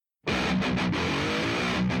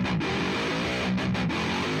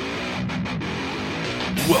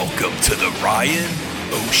Welcome to the Ryan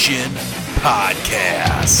Ocean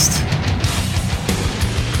Podcast.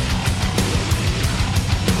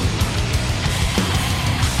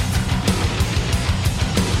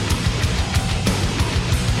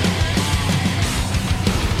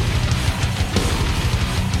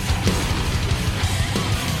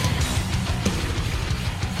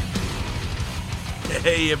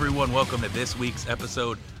 Hey everyone, welcome to this week's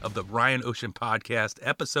episode of the Ryan Ocean Podcast,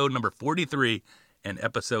 episode number 43 and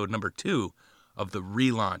episode number 2 of the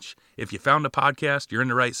relaunch. If you found a podcast, you're in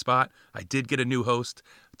the right spot. I did get a new host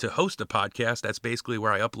to host a podcast. That's basically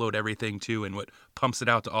where I upload everything to and what pumps it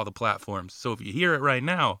out to all the platforms. So if you hear it right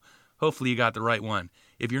now, hopefully you got the right one.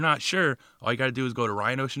 If you're not sure, all you got to do is go to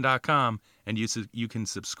ryanocean.com and you can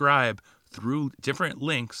subscribe through different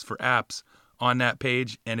links for apps on that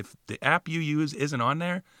page. And if the app you use isn't on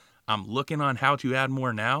there, I'm looking on how to add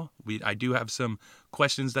more now. I do have some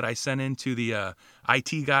questions that I sent in to the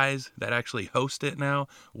IT guys that actually host it now,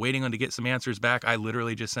 waiting on to get some answers back. I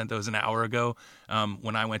literally just sent those an hour ago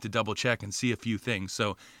when I went to double check and see a few things.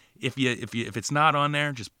 So if it's not on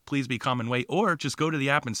there, just please be calm and wait, or just go to the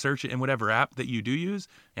app and search it in whatever app that you do use,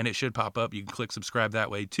 and it should pop up. You can click subscribe that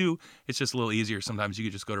way too. It's just a little easier. Sometimes you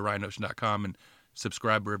could just go to ryanocean.com and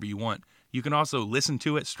subscribe wherever you want. You can also listen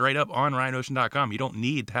to it straight up on ryanocean.com. You don't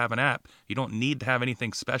need to have an app. You don't need to have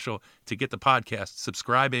anything special to get the podcast.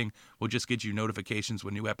 Subscribing will just get you notifications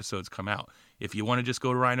when new episodes come out. If you want to just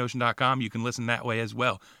go to ryanocean.com, you can listen that way as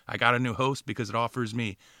well. I got a new host because it offers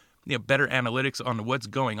me better analytics on what's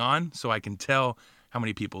going on, so I can tell how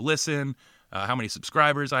many people listen, how many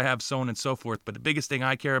subscribers I have, so on and so forth. But the biggest thing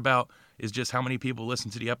I care about is just how many people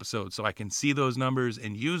listen to the episode, so I can see those numbers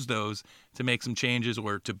and use those to make some changes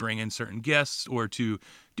or to bring in certain guests or to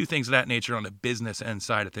do things of that nature on the business end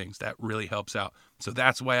side of things. That really helps out. So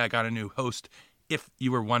that's why I got a new host, if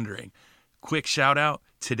you were wondering. Quick shout out.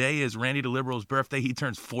 Today is Randy DeLiberal's birthday. He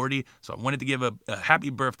turns 40. So I wanted to give a happy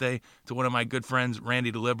birthday to one of my good friends,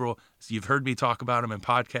 Randy DeLiberal. So you've heard me talk about him in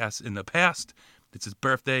podcasts in the past. It's his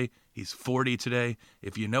birthday. He's 40 today.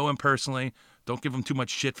 If you know him personally, don't give him too much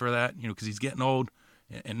shit for that, because he's getting old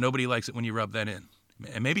and nobody likes it when you rub that in.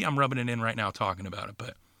 And maybe I'm rubbing it in right now talking about it,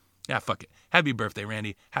 but yeah, fuck it. Happy birthday,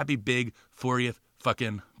 Randy. Happy big 40th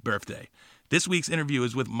fucking birthday. This week's interview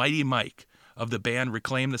is with Mighty Mike of the band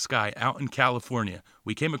Reclaim the Sky out in California.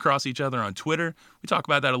 We came across each other on Twitter. We talk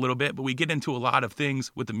about that a little bit, but we get into a lot of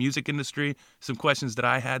things with the music industry, some questions that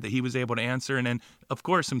I had that he was able to answer, and then, of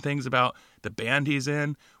course, some things about the band he's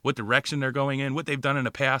in, what direction they're going in, what they've done in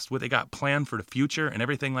the past, what they got planned for the future, and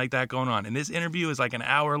everything like that going on. And this interview is like an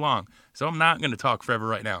hour long, so I'm not going to talk forever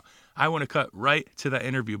right now. I want to cut right to that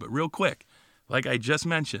interview, but real quick, like I just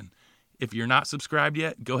mentioned, if you're not subscribed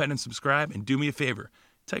yet, go ahead and subscribe, and do me a favor.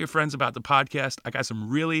 Tell your friends about the podcast. I got some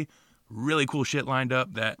really, really cool shit lined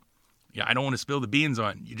up that I don't want to spill the beans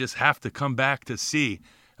on. You just have to come back to see.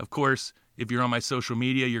 Of course, if you're on my social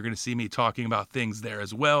media, you're going to see me talking about things there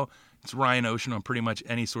as well. It's Ryan Ocean on pretty much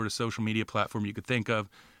any sort of social media platform you could think of,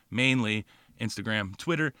 mainly Instagram,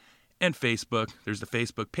 Twitter, and Facebook. There's the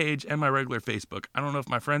Facebook page and my regular Facebook. I don't know if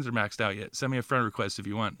my friends are maxed out yet. Send me a friend request if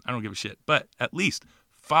you want. I don't give a shit. But at least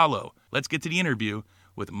follow. Let's get to the interview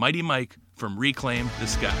with Mighty Mike from Reclaim the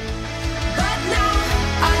Sky. But now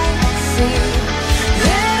I see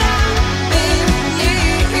that I've been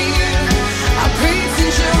here. I pray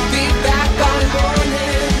that you'll be back by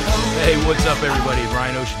morning. Hey, what's up, everybody?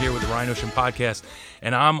 Ryan Ocean here with the Ryan Ocean Podcast,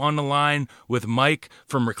 and I'm on the line with Mike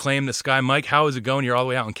from Reclaim the Sky. Mike, how is it going? You're all the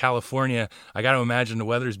way out in California. I got to imagine the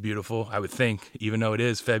weather's beautiful, I would think, even though it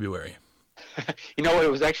is February. You know what?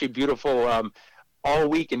 It was actually beautiful all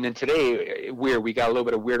week, and then today we got a little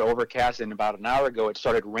bit of weird overcast, and about an hour ago it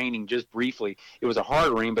started raining just briefly. It was a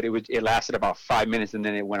hard rain, but it lasted about 5 minutes and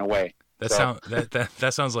then it went away. That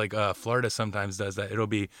sounds like Florida sometimes does that. It'll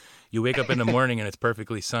be, you wake up in the morning and it's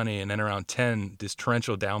perfectly sunny, and then around 10 this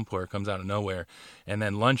torrential downpour comes out of nowhere, and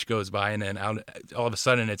then lunch goes by, and then all of a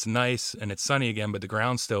sudden it's nice and it's sunny again, but the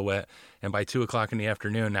ground's still wet, and by 2 o'clock in the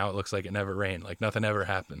afternoon now it looks like it never rained, like nothing ever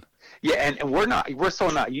happened. Yeah, and we're so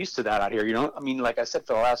not used to that out here. I mean, like I said,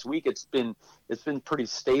 for the last week it's been pretty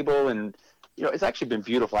stable, and it's actually been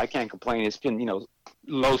beautiful. I can't complain. It's been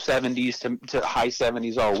low 70s to high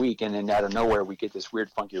 70s all week, and then out of nowhere we get this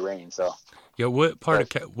weird funky rain. So yeah, what part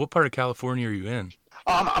of California are you in?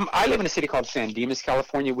 I live in a city called San Dimas,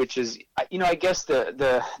 California, which is, I guess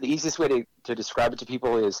the easiest way to describe it to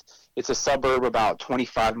people is it's a suburb about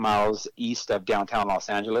 25 miles east of downtown Los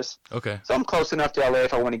Angeles. Okay. So I'm close enough to LA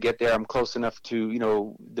if I want to get there. I'm close enough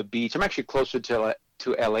to, the beach. I'm actually closer to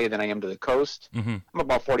to LA than I am to the coast. Mm-hmm. I'm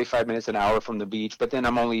about 45 minutes an hour from the beach, but then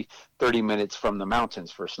I'm only 30 minutes from the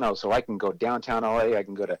mountains for snow. So I can go downtown LA, I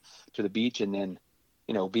can go to the beach, and then,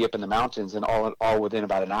 be up in the mountains, and all within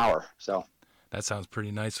about an hour. So that sounds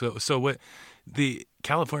pretty nice. So what, the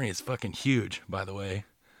California is fucking huge, by the way.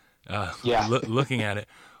 Yeah. Looking at it.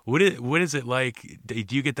 What is it like?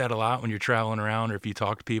 Do you get that a lot when you're traveling around, or if you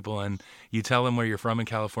talk to people and you tell them where you're from in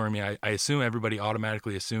California? I assume everybody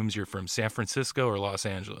automatically assumes you're from San Francisco or Los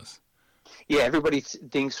Angeles. Yeah, everybody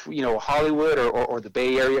thinks, Hollywood or the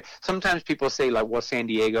Bay Area. Sometimes people say like, well, San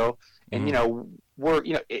Diego, and we're,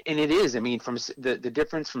 and it is. I mean, from the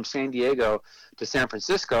difference from San Diego to San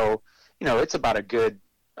Francisco, it's about a good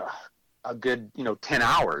 10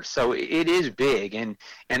 hours. So it is big. And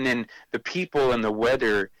then the people and the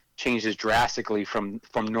weather changes drastically from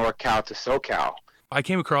NorCal to SoCal. I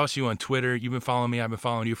came across you on Twitter. You've been following me. I've been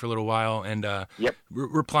following you for a little while, and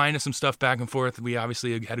replying to some stuff back and forth. We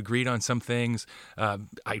obviously had agreed on some things.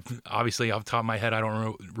 I obviously, off the top of my head, I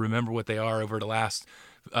don't remember what they are over the last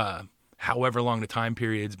however long the time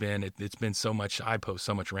period's been. It's been so much. I post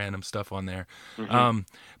so much random stuff on there. Mm-hmm.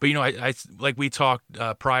 But I like we talked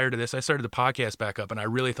prior to this, I started the podcast back up, and I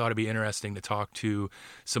really thought it'd be interesting to talk to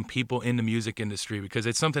some people in the music industry, because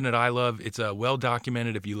it's something that I love. It's well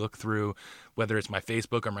documented. If you look through, whether it's my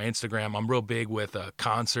Facebook or my Instagram, I'm real big with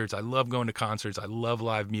concerts. I love going to concerts. I love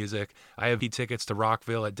live music. I have tickets to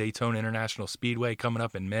Rockville at Daytona International Speedway coming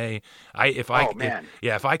up in May. If I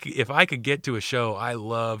could get to a show, I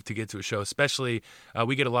love to get to a show. Especially,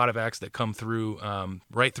 we get a lot of acts that come through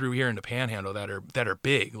right through here in the Panhandle that are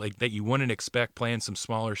big, like that you wouldn't expect playing some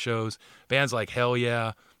smaller shows. Bands like Hell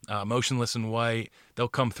Yeah, Motionless in White, they'll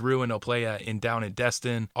come through and they'll play down in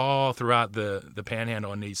Destin, all throughout the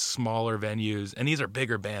Panhandle in these smaller venues, and these are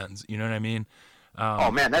bigger bands. You know what I mean?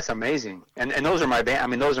 Oh man, that's amazing. And those are my band. I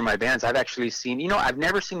mean, those are my bands. I've actually seen. I've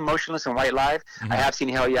never seen Motionless in White live. Mm-hmm. I have seen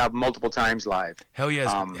Hell Yeah multiple times live. Hell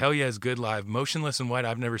Yeah is good live. Motionless in White,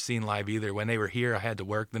 I've never seen live either. When they were here, I had to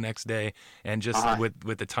work the next day, and just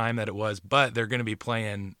with the time that it was. But they're going to be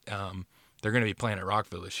playing. They're going to be playing at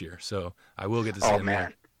Rockville this year, so I will get to see them man.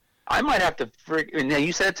 there. I might have to. Now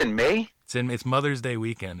you said it's in May. It's Mother's Day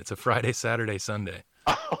weekend. It's a Friday, Saturday, Sunday.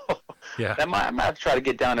 Oh, yeah. I might have to try to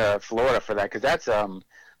get down to Florida for that, because that's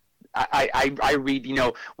I read.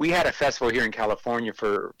 We had a festival here in California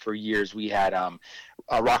for years. We had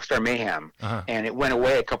Rockstar Mayhem, and it went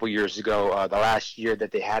away a couple years ago. The last year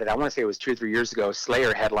that they had it, I want to say it was 2 or 3 years ago.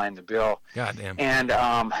 Slayer headlined the bill. Goddamn. And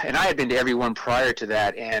I had been to every one prior to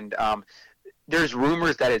that, and there's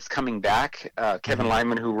rumors that it's coming back. Kevin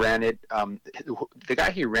Lyman, who ran it, the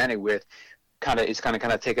guy he ran it with, is kind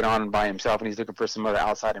of taken on by himself, and he's looking for some other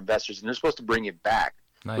outside investors, and they're supposed to bring it back,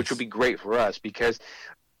 which would be great for us, because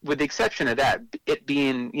with the exception of that, it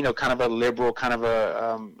being, kind of a liberal, kind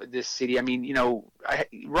of this city, I mean,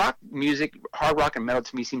 rock music, hard rock and metal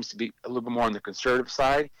to me seems to be a little bit more on the conservative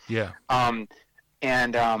side. Yeah.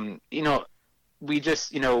 We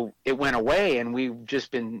just, it went away, and we've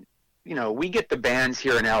just been, we get the bands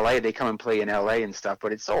here in LA, they come and play in LA and stuff,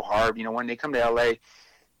 but it's so hard, when they come to LA,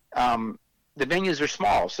 the venues are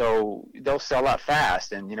small, so they'll sell out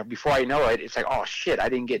fast, and before I know it, it's like, oh shit, I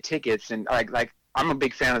didn't get tickets. And like I'm a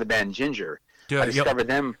big fan of the band Ginger. Dude, I discovered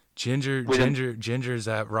them. Ginger's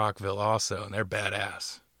at Rockville also, and they're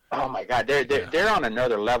badass. Oh my god, they're on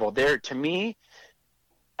another level. They're, to me,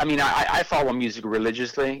 I mean, I follow music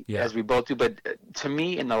religiously, as we both do, but to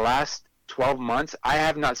me, in the last 12 months, I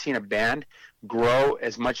have not seen a band grow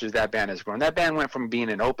as much as that band has grown. That band went from being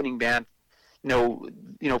an opening band,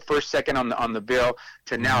 first, second on the bill,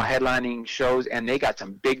 to now headlining shows, and they got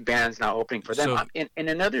some big bands now opening for them. So, in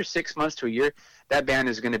another 6 months to a year, that band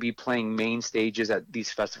is going to be playing main stages at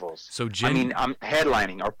these festivals. So I'm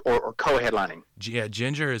headlining or co-headlining. Yeah,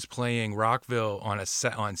 Ginger is playing Rockville on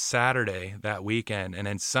Saturday that weekend, and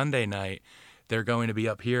then Sunday night they're going to be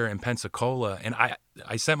up here in Pensacola. And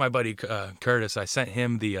I sent my buddy Curtis. I sent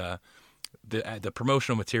him the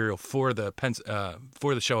promotional material for the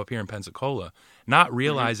show up here in Pensacola, not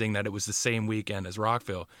realizing that it was the same weekend as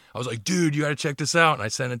Rockville. I was like, dude, you got to check this out. And I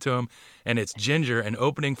sent it to him, and it's Ginger, and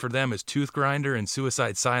opening for them is Tooth Grinder and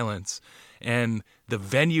Suicide Silence. And the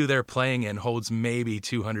venue they're playing in holds maybe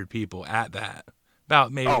 200 people at that.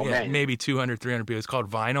 About maybe 200, 300 people. It's called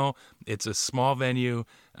Vinyl. It's a small venue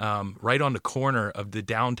right on the corner of the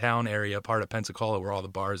downtown area part of Pensacola where all the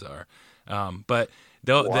bars are. But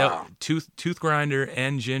they'll Tooth Grinder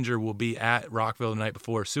and Ginger will be at Rockville the night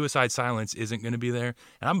before. Suicide Silence isn't going to be there,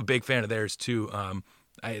 and I'm a big fan of theirs too.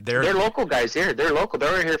 They're local guys here. They're local.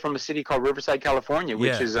 They're here from a city called Riverside, California,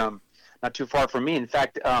 which is not too far from me. In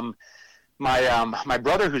fact, my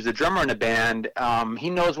brother, who's the drummer in the band, he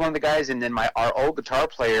knows one of the guys, and then our old guitar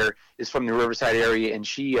player is from the Riverside area, and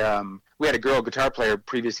she we had a girl guitar player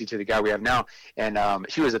previously to the guy we have now, and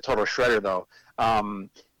she was a total shredder though. I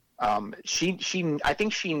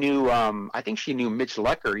think she knew Mitch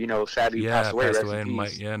Lecker, you know, sadly passed away.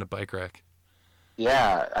 In a bike wreck.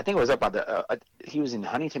 Yeah, I think it was up by he was in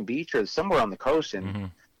Huntington Beach or somewhere on the coast, and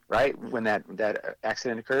right when that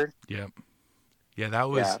accident occurred. Yeah. Yeah, that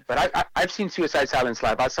was. Yeah, but I've seen Suicide Silence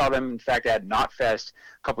live. I saw them, in fact, at Knotfest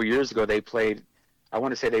a couple years ago. They played, I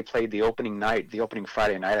want to say they played the opening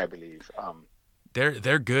Friday night, I believe.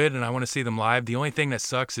 They're good, and I want to see them live. The only thing that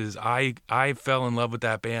sucks is I fell in love with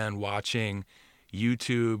that band watching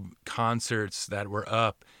YouTube concerts that were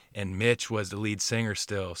up, and Mitch was the lead singer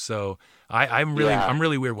still. So I'm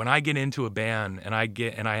really weird when I get into a band and I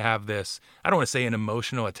have this, I don't want to say an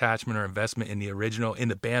emotional attachment or investment in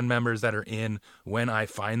the band members that are in when I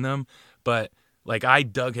find them, but like I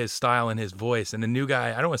dug his style and his voice, and the new guy,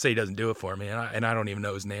 I don't want to say he doesn't do it for me, and I don't even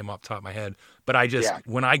know his name off the top of my head, but I just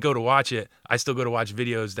when I go to watch it, I still go to watch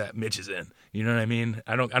videos that Mitch is in. You know what I mean?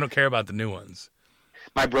 I don't care about the new ones.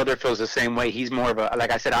 My brother feels the same way. He's more of a,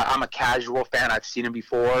 like I said, I'm a casual fan. I've seen him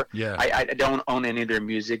before. Yeah. I don't own any of their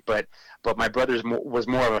music, but my brother was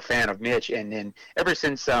more of a fan of Mitch. And then ever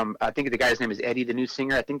since, I think the guy's name is Eddie, the new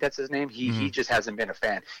singer. I think that's his name. He just hasn't been a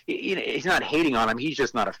fan. He's not hating on him. He's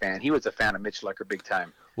just not a fan. He was a fan of Mitch Lecker big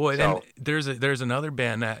time. Well, so, then there's another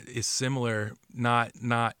band that is similar, not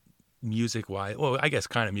music wise. Well, I guess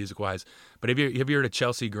kind of music wise. But have you heard of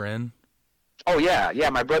Chelsea Grin? Oh, yeah.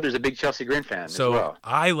 My brother's a big Chelsea Grin fan as well.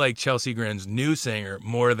 I like Chelsea Grin's new singer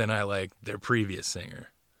more than I like their previous singer.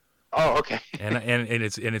 Oh, okay. and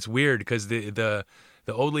it's weird because the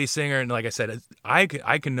old lead singer, and like I said, I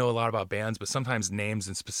can know a lot about bands, but sometimes names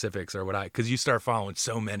and specifics are because you start following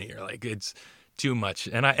so many, you're like, it's too much.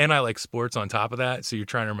 And I like sports on top of that, so you're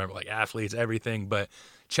trying to remember like athletes, everything. But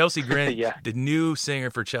Chelsea Grin, the new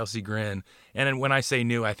singer for Chelsea Grin, and then when I say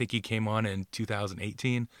new, I think he came on in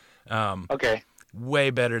 2018. Okay.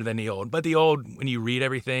 Way better than the old. But the old, when you read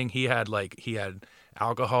everything, he had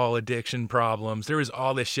alcohol addiction problems. There was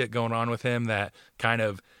all this shit going on with him that kind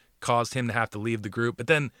of caused him to have to leave the group. But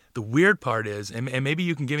then the weird part is, and maybe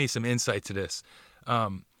you can give me some insight to this,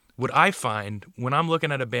 what I find when I'm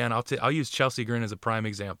looking at a band, I'll use Chelsea Grin as a prime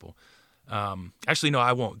example. Actually, no,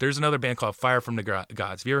 I won't. There's another band called Fire from the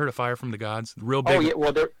Gods. Have you ever heard of Fire from the Gods? Real big. Oh, yeah.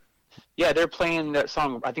 Well, they're playing that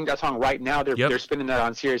song. I think that song right now. They're spinning that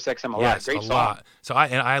on Sirius XM a lot. Great song. Lot. So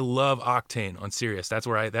I love Octane on Sirius. That's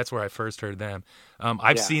where I first heard them.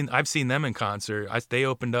 I've seen them in concert. They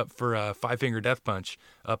opened up for Five Finger Death Punch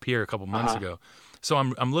up here a couple months ago. So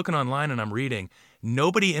I'm looking online and I'm reading.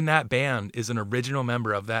 Nobody in that band is an original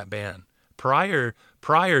member of that band. Prior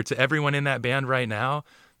to everyone in that band right now,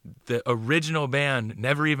 the original band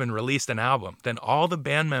never even released an album. Then all the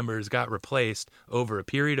band members got replaced over a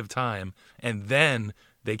period of time, and then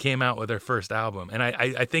they came out with their first album. And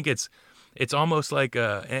I think it's almost like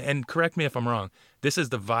and correct me if I'm wrong, this is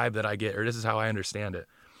the vibe that I get, or this is how I understand it.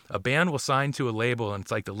 A band will sign to a label, and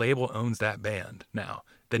it's like the label owns that band now,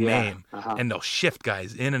 the name, and they'll shift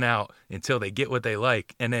guys in and out until they get what they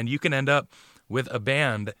like. And then you can end up with a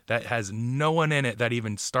band that has no one in it that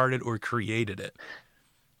even started or created it.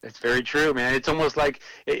 It's very true, man. It's almost like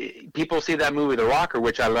people see that movie, The Rocker,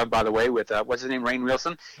 which I love, by the way, with what's his name, Rainn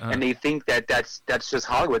Wilson, and they think that's just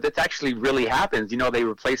Hollywood. That actually really happens. You know, they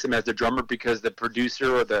replace him as the drummer because the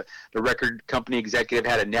producer or the record company executive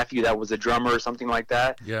had a nephew that was a drummer or something like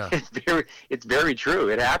that. Yeah, it's very true.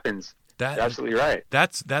 It happens. You're absolutely right.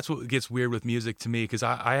 That's what gets weird with music to me, because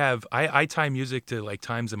I tie music to like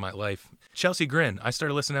times in my life. Chelsea Grin, I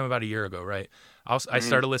started listening to them about a year ago, right? I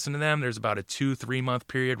started listening to them. There's about a 2-3 month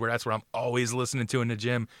period where that's what I'm always listening to in the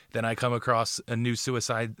gym. Then I come across a new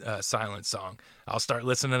Suicide Silence song. I'll start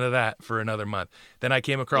listening to that for another month. Then I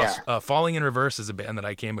came across Falling in Reverse is a band that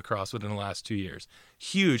I came across within the last 2 years.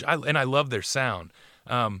 Huge. And I love their sound.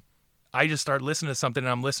 I just start listening to something,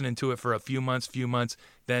 and I'm listening to it for a few months.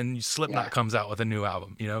 Then Slipknot comes out with a new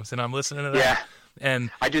album, so I'm listening to that. Yeah.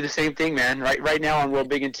 And I do the same thing, man. Right now, I'm real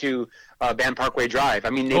big into band Parkway Drive. I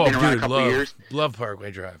mean, they've been around a couple of years. Love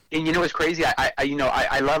Parkway Drive. And you know what's crazy?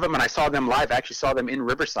 I love them, and I saw them live. I actually saw them in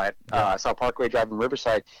Riverside. I saw Parkway Drive in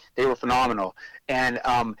Riverside. They were phenomenal. And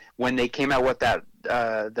when they came out with that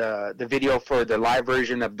the video for the live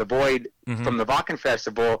version of The Void from the Wacken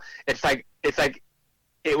Festival, it's like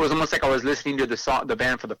it was almost like I was listening to the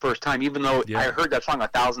band for the first time, even though I heard that song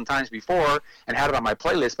 1,000 times before and had it on my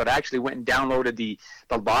playlist. But I actually went and downloaded the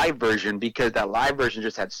live version because that live version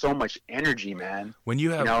just had so much energy, man. When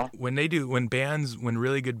when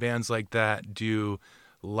really good bands like that do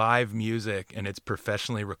live music and it's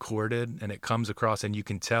professionally recorded and it comes across and you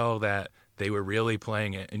can tell that they were really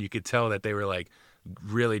playing it and you could tell that they were like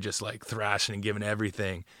really just like thrashing and giving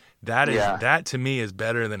everything. That to me is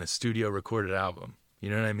better than a studio recorded album. You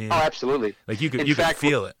know what I mean? Oh, absolutely. Like you could fact,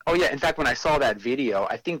 feel it. Oh yeah. In fact, when I saw that video,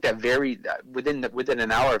 I think that within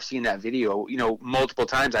an hour of seeing that video, multiple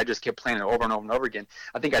times, I just kept playing it over and over and over again.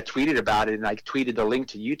 I think I tweeted about it and I tweeted the link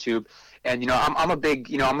to YouTube. And I'm a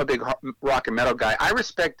big rock and metal guy. I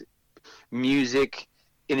respect music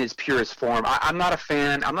in its purest form. I'm not a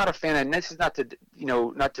fan, and this is not to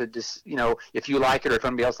if you like it or if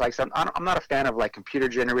somebody else likes it. I'm not a fan of like computer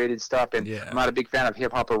generated stuff, and I'm not a big fan of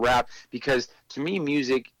hip hop or rap, because to me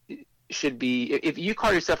music should be, if you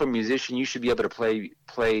call yourself a musician, you should be able to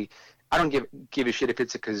play. I don't give a shit if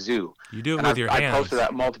it's a kazoo. You do it with your hands. I posted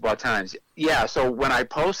that multiple times. Yeah, so when I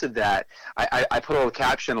posted that, I put a little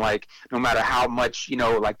caption like, no matter how much,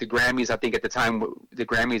 like the Grammys, I think at the time the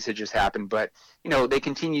Grammys had just happened, but, they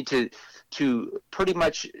continue to pretty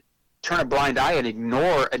much turn a blind eye and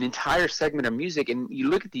ignore an entire segment of music. And you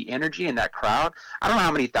look at the energy in that crowd. I don't know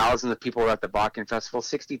how many thousands of people were at the Bakken Festival,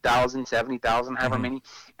 60,000, 70,000, however many.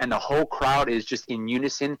 And the whole crowd is just in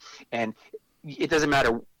unison. And it doesn't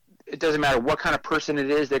matter what kind of person it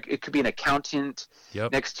is. It could be an accountant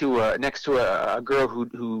next to a girl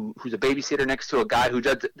who's a babysitter, next to a guy who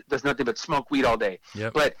does nothing but smoke weed all day.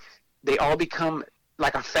 But they all become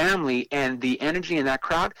like a family, and the energy in that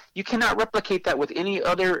crowd, you cannot replicate that with any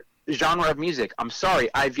other genre of music. I'm sorry,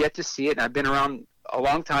 I've yet to see it, and I've been around a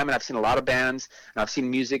long time, and I've seen a lot of bands, and I've seen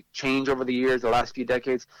music change over the years, the last few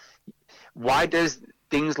decades. Why does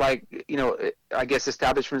things like, I guess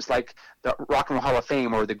establishments like the Rock and Roll Hall of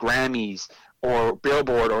Fame or the Grammys or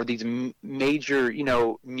Billboard or these major,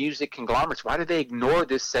 music conglomerates, why do they ignore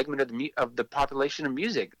this segment of the population of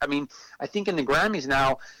music? I mean, I think in the Grammys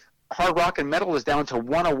now, hard rock and metal is down to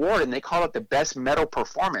one award, and they call it the best metal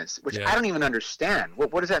performance, which I don't even understand.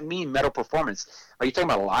 What does that mean, metal performance? Are you talking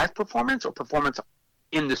about a live performance or performance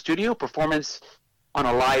in the studio, performance on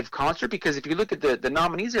a live concert? Because if you look at the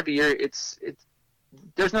nominees every year, it's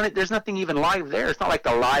there's nothing even live there. It's not like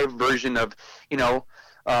the live version of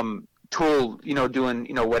Tool,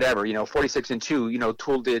 doing whatever, 46 and 2,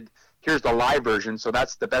 Tool did. Here's the live version, so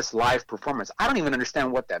that's the best live performance. I don't even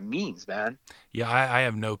understand what that means, man. Yeah, I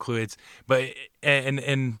have no clue.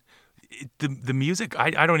 The music,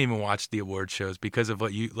 I don't even watch the award shows because of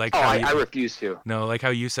what you like. I refuse to. No, like how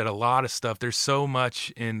you said, a lot of stuff. There's so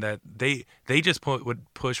much in that they just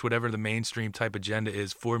would push whatever the mainstream type agenda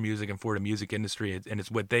is for music and for the music industry, and it's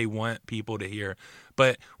what they want people to hear.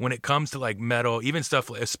 But when it comes to like metal, even stuff,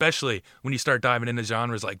 especially when you start diving into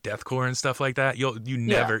genres like deathcore and stuff like that, you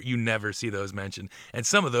never see those mentioned. And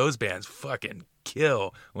some of those bands fucking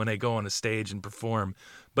kill when they go on a stage and perform.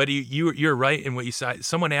 But you're right in what you said.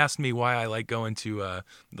 Someone asked me why I like going to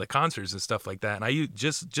the concerts and stuff like that, and I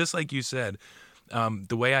just like you said.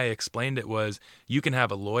 The way I explained it was, you can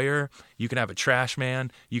have a lawyer, you can have a trash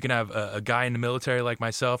man, you can have a guy in the military like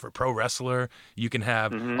myself, or pro wrestler. You can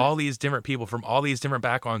have all these different people from all these different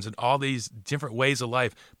backgrounds and all these different ways of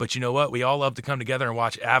life. But you know what? We all love to come together and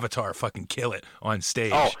watch Avatar fucking kill it on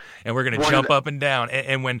stage. And we're going to jump up and down.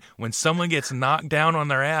 And when someone gets knocked down on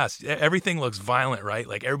their ass, everything looks violent, right?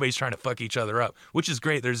 Like everybody's trying to fuck each other up, which is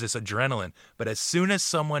great. There's this adrenaline. But as soon as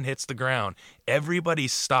someone hits the ground, everybody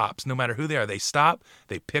stops, no matter who they are. They stop,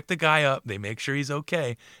 they pick the guy up, they make sure he's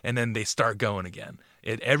okay, and then they start going again.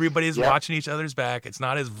 Everybody's watching each other's back. It's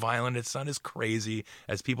not as violent, it's not as crazy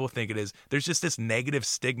as people think it is. There's just this negative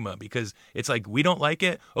stigma because it's like, we don't like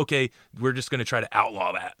it, okay, we're just going to try to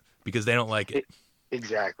outlaw that because they don't like it.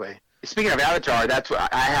 Exactly. Speaking of Avatar, that's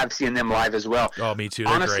what I have seen them live as well. Oh, me too.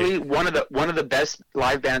 They're honestly great. one of the best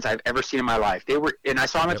live bands I've ever seen in my life. And I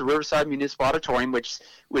saw them at the Riverside Municipal Auditorium, which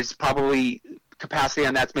was probably capacity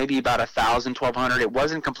on that's maybe about 1,000, 1,200. It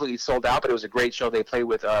wasn't completely sold out, but it was a great show. They played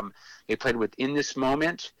with In This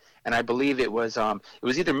Moment, and I believe it was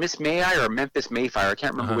either Miss May I or Memphis Mayfire. I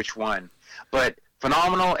can't remember which one, but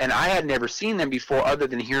phenomenal. And I had never seen them before, other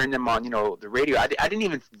than hearing them on the radio. I didn't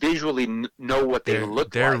even visually know what they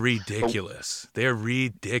looked like. They're ridiculous. They're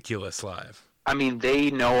ridiculous live. I mean, they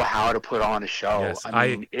know how to put on a show. Yes, I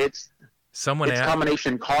mean, it's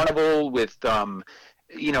combination Carnival with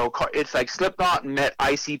it's like Slipknot met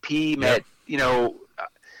ICP met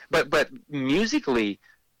but musically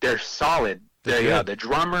they're solid. The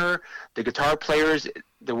drummer, the guitar players,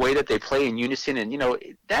 the way that they play in unison, and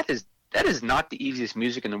that is not the easiest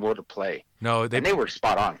music in the world to play. No, and they were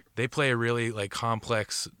spot on. They play a really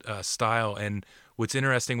complex style, and what's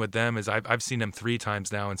interesting with them is I've seen them 3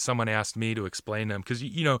 times now, and someone asked me to explain them because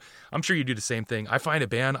I'm sure you do the same thing. I find a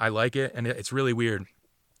band, I like it, and it's really weird.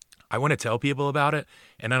 I want to tell people about it,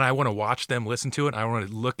 and then I want to watch them listen to it. And I want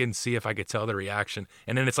to look and see if I could tell the reaction.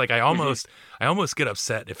 And then it's like I almost get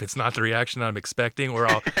upset if it's not the reaction I'm expecting, or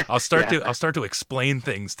I'll start to explain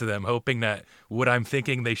things to them, hoping that what I'm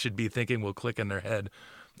thinking they should be thinking will click in their head.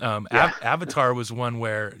 Avatar was one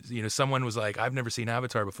where, you know, someone was like, I've never seen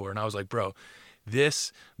Avatar before, and I was like, bro,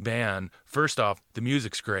 this band, first off, the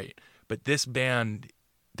music's great, but this band,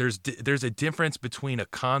 there's a difference between a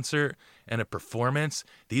concert and a performance.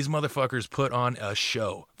 These motherfuckers put on a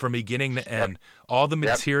show from beginning to end. All the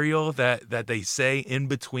material that they say in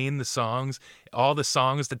between the songs, all the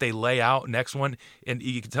songs that they lay out next one, and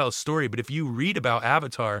you can tell a story. But if you read about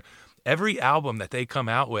Avatar, every album that they come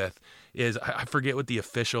out with is, I forget what the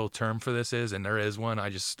official term for this is, and there is one. I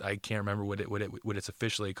can't remember what it's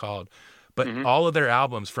officially called. But all of their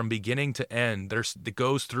albums from beginning to end, it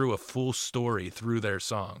goes through a full story through their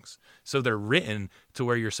songs. So they're written to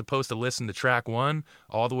where you're supposed to listen to track 1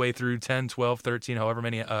 all the way through 10, 12, 13, however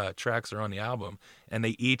many tracks are on the album, and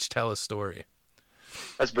they each tell a story.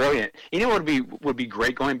 That's brilliant. You know what would be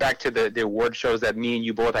great, going back to the award shows that me and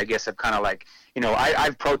you both, I guess, have kind of like, you know,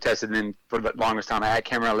 I've protested them for the longest time. I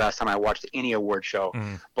can't remember the last time I watched any award show.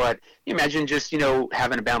 But you imagine just, you know,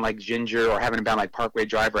 having a band like Ginger or having a band like Parkway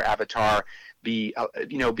Drive or Avatar be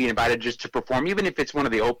invited just to perform, even if it's one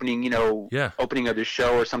of the opening, opening of the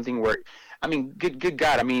show or something where, I mean, good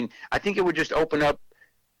God. I mean, I think it would just open up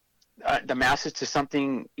the masses to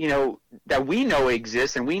something, you know, that we know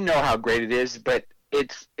exists and we know how great it is, but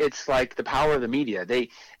it's like the power of the media. They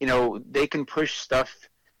can push stuff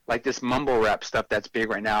like this mumble rap stuff that's big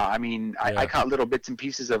right now. I mean, I caught little bits and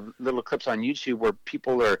pieces of little clips on YouTube where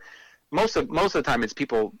people are, most of the time it's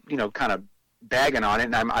people, you know, kind of bagging on it,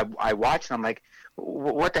 and I watch and I'm like,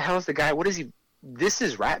 what the hell is the guy? What is he? This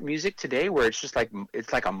is rap music today, where it's just like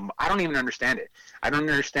I don't even understand it. I don't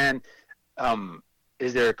understand.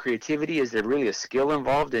 Is there a creativity? Is there really a skill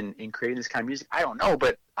involved in creating this kind of music? I don't know,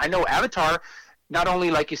 but I know Avatar. Not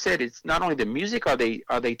only, like you said, it's not only the music are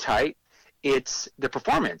they tight, it's the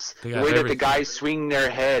performance. The way that the guys swing their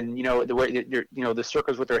head, and, you know, the way that the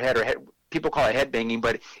circles with their head, people call it head banging,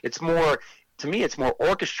 but it's more, to me, it's more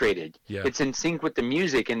orchestrated. Yeah. It's in sync with the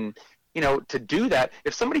music, and, you know, to do that,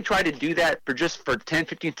 if somebody tried to do that for 10,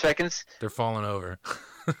 15 seconds, they're falling over.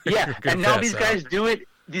 Yeah, and now these guys do it.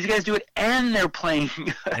 These guys do it, and they're playing.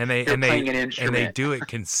 And they playing an instrument. And they do it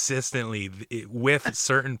consistently with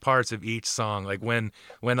certain parts of each song. Like when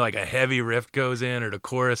like a heavy riff goes in, or the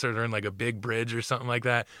chorus, or they're in like a big bridge or something like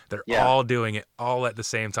that. They're all doing it all at the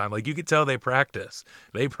same time. Like you could tell they practice.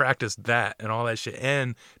 They practice that and all that shit,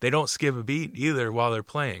 and they don't skip a beat either while they're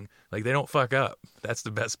playing. Like they don't fuck up. That's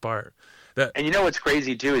the best part. And you know what's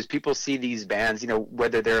crazy too is people see these bands, you know,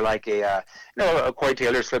 whether they're like a Corey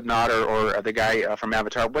Taylor, Slipknot, or the guy from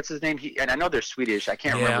Avatar. What's his name? And I know they're Swedish. I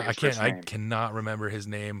can't remember his first name. I cannot remember his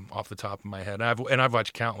name off the top of my head. I've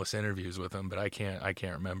watched countless interviews with him, but I can't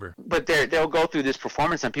remember. But they'll go through this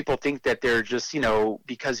performance, and people think that they're just, you know,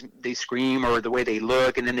 because they scream or the way they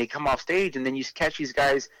look, and then they come off stage, and then you catch these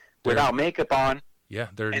guys without makeup on. Yeah,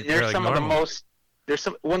 they're like some normal. of the most.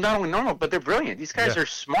 Not only normal, but they're brilliant. These guys are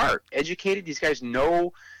smart, educated. These guys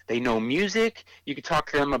know music. You could talk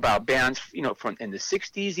to them about bands, you know, from in the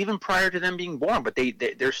 60s, even prior to them being born, but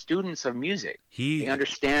they're students of music. They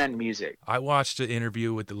understand music. I watched an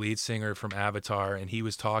interview with the lead singer from Avatar, and he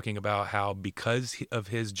was talking about how because of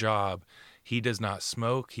his job, he does not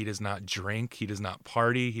smoke, he does not drink, he does not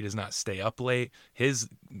party, he does not stay up late. His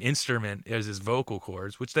instrument is his vocal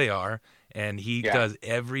cords, which they are, and he does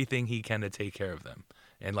everything he can to take care of them.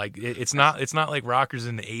 And like it's not like rockers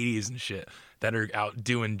in the 80s and shit that are out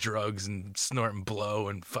doing drugs and snorting blow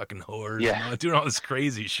and fucking whores and doing all this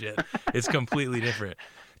crazy shit. It's completely different.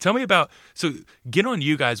 Tell me about, so get on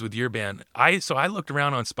you guys with your band. I looked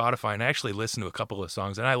around on Spotify and I actually listened to a couple of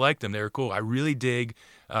songs and I liked them. They were cool. I really dig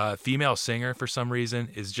female singer for some reason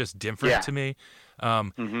is just different to me.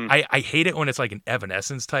 I hate it when it's like an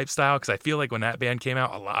Evanescence type style, because I feel like when that band came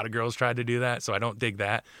out, a lot of girls tried to do that, so I don't dig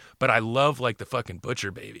that. But I love like the fucking Butcher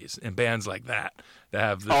Babies and bands like that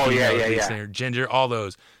have the female singer, Ginger, all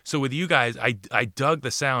those. So with you guys, I dug the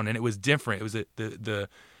sound and it was different. It was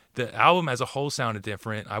the album as a whole sounded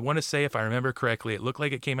different. I want to say, if I remember correctly, it looked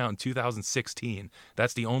like it came out in 2016.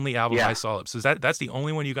 That's the only album I saw. So that's the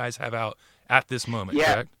only one you guys have out at this moment,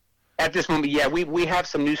 correct? At this moment, we have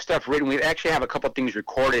some new stuff written. We actually have a couple of things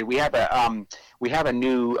recorded. We have a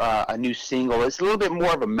new single. It's a little bit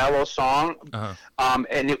more of a mellow song,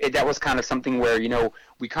 and that was kind of something where, you know,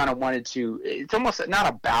 we kind of wanted to. It's almost not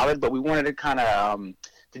a ballad, but we wanted to kind of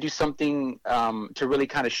to do something to really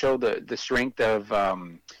kind of show the strength of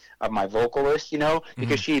my vocalist,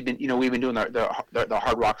 because she had been, we've been doing the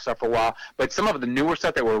hard rock stuff for a while. But some of the newer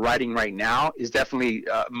stuff that we're writing right now is definitely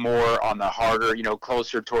more on the harder,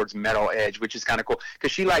 closer towards metal edge, which is kind of cool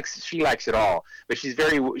because she likes it all. But she's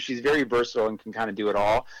very versatile and can kind of do it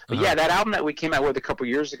all. But yeah, that album that we came out with a couple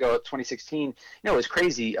years ago, 2016, it was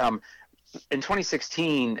crazy. In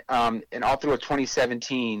 2016 and all through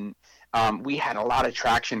 2017. We had a lot of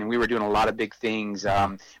traction and we were doing a lot of big things.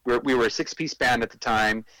 We were a 6-piece band at the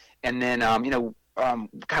time. And then,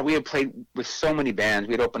 God, we had played with so many bands.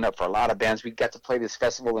 We had opened up for a lot of bands. We got to play this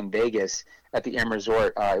festival in Vegas at the M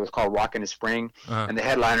Resort. It was called Rock in the Spring. And the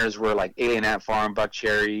headliners were like Alien Ant Farm, Buck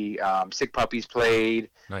Cherry, Sick Puppies played.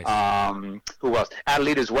 Nice. Who else?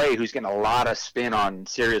 Adelita's Way, who's getting a lot of spin on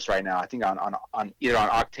Sirius right now. I think on either on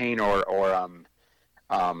Octane or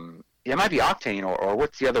it might be Octane or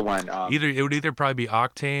what's the other one? It would either probably be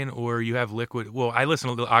Octane or you have Liquid. Well, I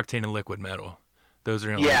listen to Octane and Liquid Metal. Those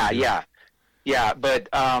are yeah. But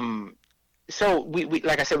so we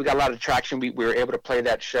like I said, we got a lot of traction. We were able to play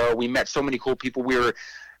that show. We met so many cool people. We were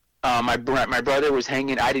my brother was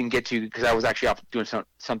hanging. I didn't get to because I was actually off doing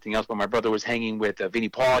something else. But my brother was hanging with Vinnie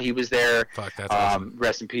Paul. He was there. Fuck, that's awesome.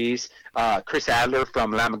 Rest in peace. Chris Adler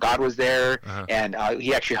from Lamb of God was there, and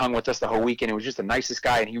he actually hung with us the whole weekend. He was just the nicest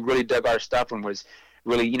guy, and he really dug our stuff and was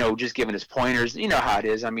really, just giving us pointers. You know how it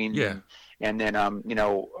is. I mean, yeah. And then,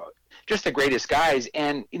 just the greatest guys.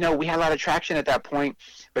 And we had a lot of traction at that point.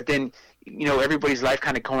 But then, everybody's life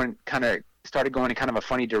kind of started going in kind of a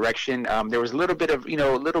funny direction. There was a little bit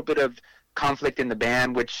of conflict in the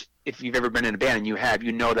band, which if you've ever been in a band and you have,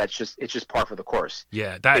 it's just par for the course.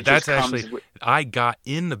 Yeah, that's actually I got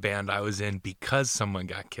in the band I was in because someone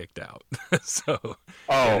got kicked out. So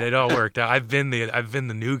it all worked out. I've been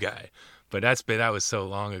the new guy. But that was so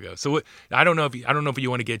long ago. So I don't know if you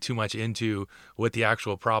want to get too much into what the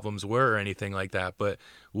actual problems were or anything like that. But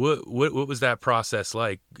what was that process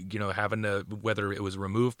like? Having to, whether it was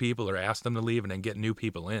remove people or ask them to leave and then get new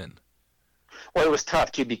people in. Well, it was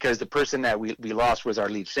tough too because the person that we lost was our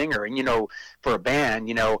lead singer, and for a band,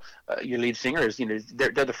 your lead singers, they're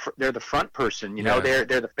the front person, they're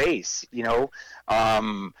the face,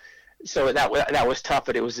 So that was tough,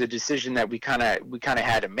 but it was a decision that we kind of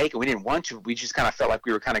had to make, and we didn't want to. We just kind of felt like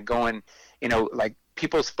we were kind of going, like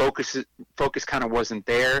people's focus kind of wasn't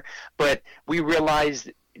there. But we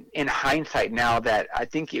realized in hindsight now that I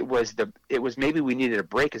think it was maybe we needed a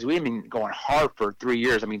break because we had been going hard for 3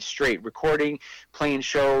 years. I mean, straight recording, playing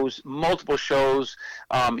shows, multiple shows,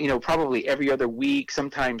 probably every other week,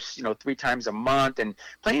 sometimes 3 times a month, and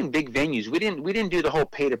playing big venues. We didn't do the whole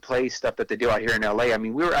pay to play stuff that they do out here in LA. I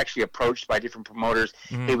mean, we were actually approached by different promoters.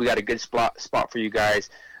 Hey, we got a good spot for you guys.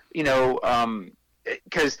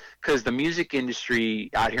 Because the music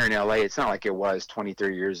industry out here in LA, it's not like it was 20,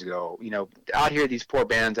 30 years ago. Out here, these poor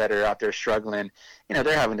bands that are out there struggling,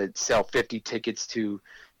 they're having to sell 50 tickets to,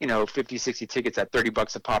 50, 60 tickets at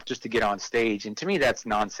 $30 a pop just to get on stage. And to me, that's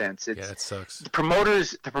nonsense. Yeah, that sucks. The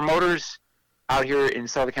promoters out here in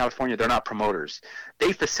Southern California, they're not promoters.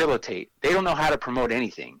 They facilitate. They don't know how to promote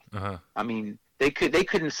anything. I mean, they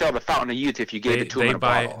couldn't sell the Fountain of Youth if you gave it to them in a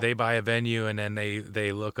bottle. They buy a venue and then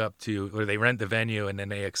they look up to, or they rent the venue and then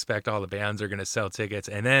they expect all the bands are going to sell tickets.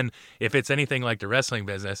 And then if it's anything like the wrestling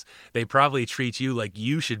business, they probably treat you like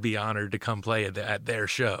you should be honored to come play at their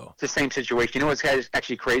show. It's the same situation. What's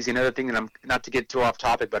actually crazy? Another thing that I'm not to get too off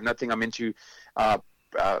topic, but another thing I'm into.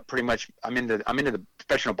 Pretty much I'm into the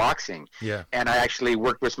professional boxing. Yeah. And I actually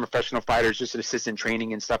worked with some professional fighters, just assistant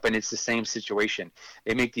training and stuff, and it's the same situation.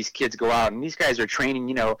 They make these kids go out, and these guys are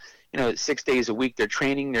training, 6 days a week. They're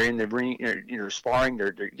training, they're in the ring, they're sparring,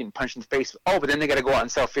 they're getting punched in the face. Oh, but then they got to go out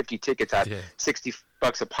and sell 50 tickets at $60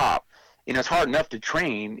 a pop. It's hard enough to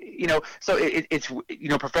train, so it's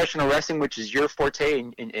professional wrestling, which is your forte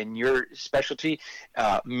and your specialty,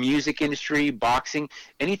 music industry, boxing,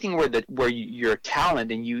 anything where you're a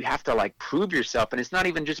talent and you have to like prove yourself. And it's not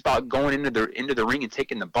even just about going into the ring and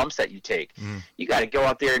taking the bumps that you take. You got to go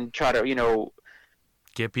out there and try to,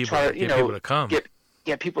 get people to come.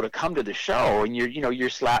 Get people to come to the show, and you're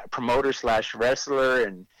promoter / wrestler,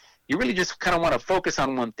 and you really just kind of want to focus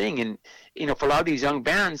on one thing. And, for a lot of these young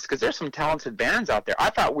bands, because there's some talented bands out there. I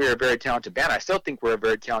thought we were a very talented band. I still think we're a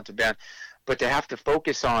very talented band. But to have to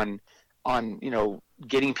focus on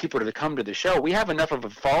getting people to come to the show, we have enough of a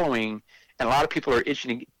following, and a lot of people are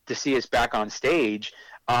itching to see us back on stage.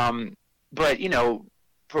 But,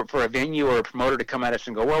 for a venue or a promoter to come at us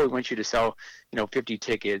and go, well, we want you to sell, 50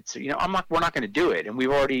 tickets. We're not going to do it. And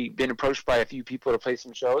we've already been approached by a few people to play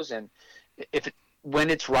some shows. And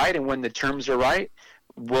when it's right and when the terms are right,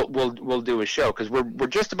 we'll do a show, because we're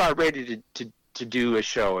just about ready to do a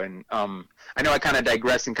show. And I know I kind of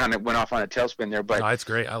digressed and kind of went off on a tailspin there, but No, it's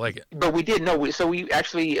great. I like it. But we did know. So we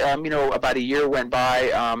actually, about a year went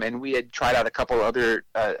by, and we had tried out a couple other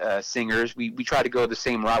singers. We tried to go the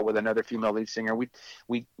same route with another female lead singer. We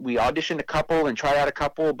auditioned a couple and tried out a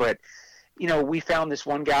couple, but we found this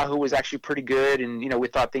one gal who was actually pretty good, and we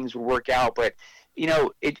thought things would work out, but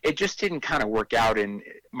it just didn't kind of work out. And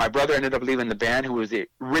my brother ended up leaving the band, who was the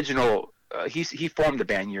original. He formed the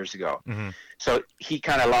band years ago, so he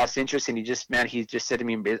kind of lost interest, and he just said to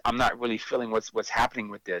me, "I'm not really feeling what's happening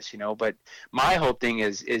with this," But my whole thing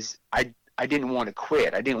is I didn't want to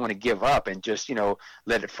quit. I didn't want to give up and just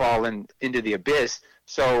let it fall into the abyss.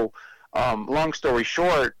 So long story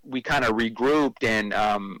short, we kind of regrouped, and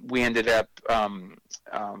we ended up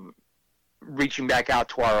reaching back out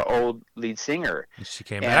to our old lead singer. She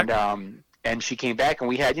came back. And she came back, and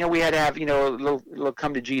we had to have a little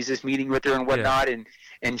come to Jesus meeting with her and whatnot,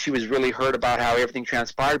 and she was really hurt about how everything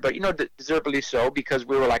transpired, but deservedly so, because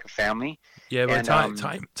we were like a family. Yeah, but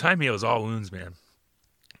time heals all wounds, man.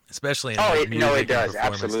 Especially in it does,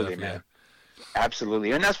 absolutely, stuff, man. Yeah.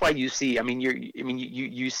 Absolutely, and that's why you see.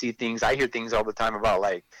 You see things. I hear things all the time about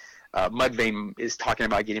like. Mudvayne is talking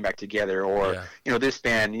about getting back together, or this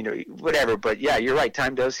band, whatever. But yeah, you're right.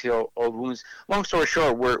 Time does heal old wounds. Long story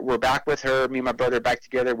short, we're back with her. Me and my brother are back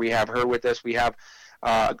together. We have her with us. We have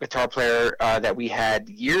a guitar player that we had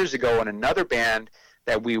years ago in another band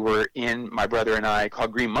that we were in, my brother and I,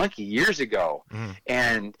 called Green Monkey years ago,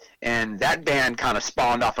 and that band kind of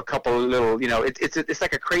spawned off a couple of little, it's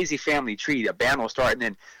like a crazy family tree. A band will start, and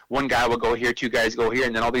then one guy will go here, two guys go here,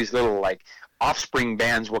 and then all these little like offspring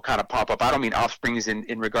bands will kind of pop up. I don't mean offsprings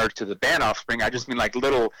in regards to the band Offspring. I just mean like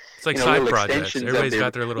little, it's like side projects. Everybody's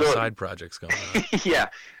got their little side projects going on.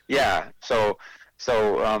 yeah. So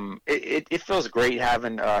it feels great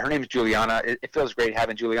having her name's Juliana. It feels great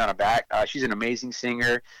having Juliana back. She's an amazing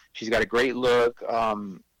singer. She's got a great look.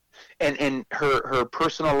 And her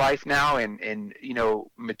personal life now and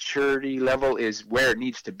maturity level is where it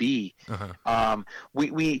needs to be.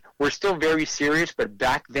 We're still very serious, but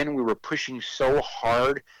back then we were pushing so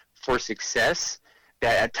hard for success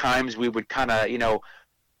that at times we would kind of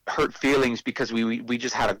hurt feelings because we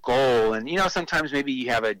just had a goal. And sometimes maybe you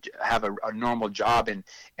have a normal job, and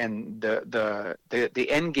the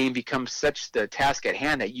end game becomes such the task at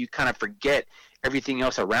hand that you kind of forget everything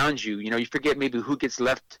else around you. You forget maybe who gets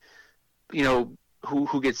left,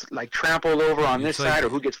 who gets like trampled over on this side, or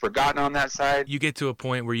who gets forgotten on that side. You get to a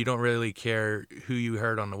point where you don't really care who you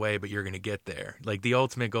hurt on the way, but you're going to get there. Like the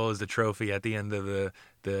ultimate goal is the trophy at the end of the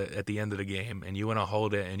game, and you want to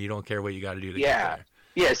hold it, and you don't care what you got to do to get there.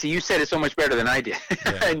 Yeah, see, you said it so much better than I did.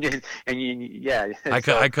 Yeah. I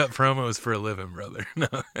cut promos for a living, brother. No,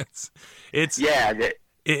 it's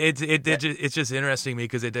It's just interesting to me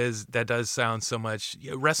because that does sound so much.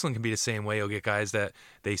 Wrestling can be the same way. You'll get guys that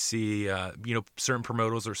they see, certain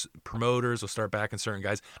promoters will start backing certain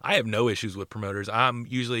guys. I have no issues with promoters. I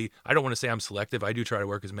don't want to say I'm selective. I do try to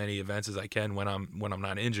work as many events as I can when I'm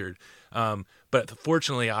not injured. But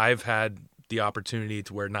fortunately, I've had the opportunity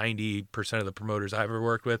to where 90% of the promoters I've ever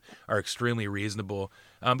worked with are extremely reasonable.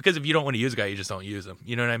 Because if you don't want to use a guy, you just don't use him.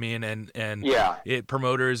 You know what I mean? And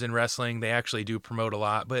promoters in wrestling, they actually do promote a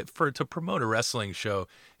lot. But to promote a wrestling show,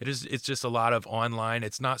 it's just a lot of online.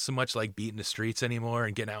 It's not so much like beating the streets anymore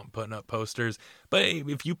and getting out and putting up posters. But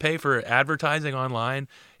if you pay for advertising online,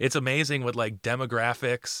 it's amazing what like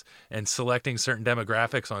demographics and selecting certain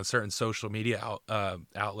demographics on certain social media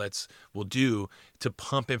outlets will do to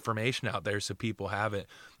pump information out there so people have it.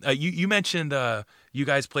 You mentioned you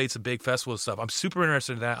guys played some big festival stuff. I'm super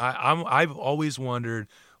interested in that. I've always wondered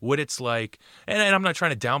what it's like, and I'm not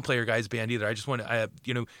trying to downplay your guys' band either. I just want to,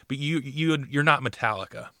 but you're not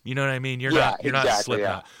Metallica. You know what I mean? You're not Slipknot.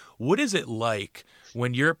 Yeah. What is it like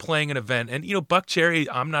when you're playing an event? And Buck Cherry,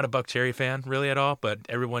 I'm not a Buck Cherry fan really at all, but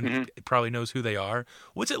everyone probably knows who they are.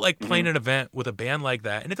 What's it like playing an event with a band like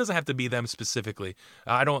that? And it doesn't have to be them specifically.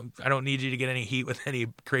 I don't need you to get any heat with any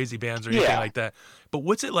crazy bands or anything like that. But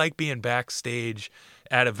what's it like being backstage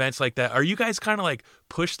at events like that? Are you guys kind of like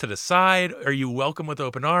pushed to the side? Are you welcome with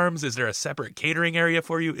open arms? Is there a separate catering area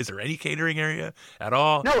for you? Is there any catering area at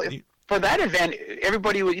all? No. For that event,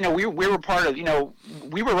 everybody was, we were part of,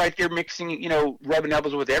 we were right there mixing, rubbing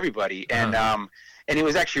elbows with everybody. And it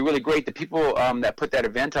was actually really great. The people that put that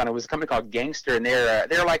event on, it was a company called Gangster, and they're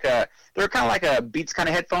kind of like a Beats kind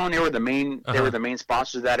of headphone. They were the main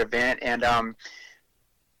sponsors of that event. And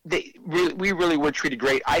we really were treated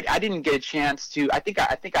great. I didn't get a chance to. I think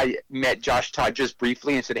I met Josh Todd just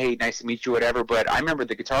briefly and said, "Hey, nice to meet you," whatever. But I remember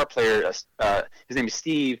the guitar player. His name is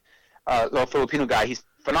Steve. Little Filipino guy.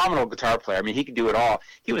 phenomenal guitar player. I mean, he could do it all.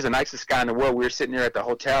 He was the nicest guy in the world. We were sitting there at the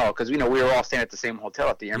hotel because we were all staying at the same hotel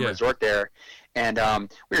at the M Resort there, and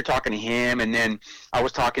we were talking to him. And then I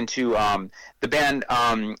was talking to the band.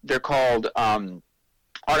 They're called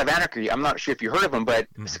Art of Anarchy. I'm not sure if you heard of them, but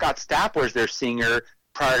Scott Stapp was their singer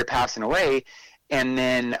prior to passing away. And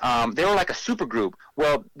then they were like a super group.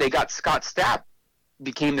 Well, they got Scott Stapp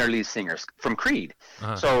became their lead singer from Creed.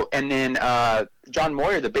 So, and then John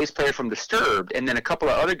Moyer, the bass player from Disturbed, and then a couple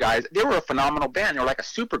of other guys. They were a phenomenal band. They were like a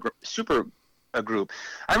super group.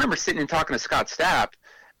 I remember sitting and talking to Scott Stapp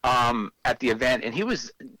at the event, and he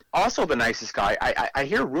was also the nicest guy. I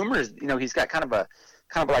hear rumors, he's got kind of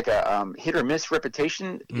like a hit or miss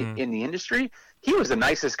reputation in the industry. He was the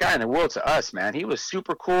nicest guy in the world to us, man. He was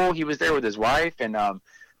super cool. He was there with his wife, and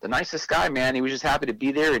the nicest guy, man. He was just happy to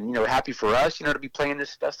be there, and happy for us, to be playing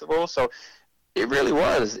this festival. So it really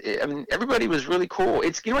was. I mean, everybody was really cool.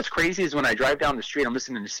 It's what's crazy is when I drive down the street, I'm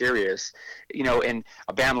listening to Sirius, and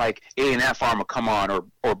a band like Alien Ant Farm will come on,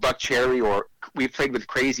 or Buck Cherry, or we played with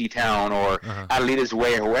Crazy Town, or Adelita's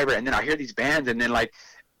Way, or whoever, and then I hear these bands, and then like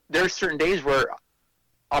there's certain days where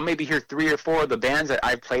I'll maybe hear 3 or 4 of the bands that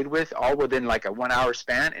I've played with all within like a 1 hour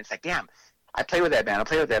span. And it's like, damn, I play with that band. I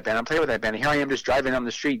play with that band. I play with that band. And here I am just driving on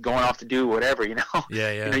the street, going off to do whatever, Yeah.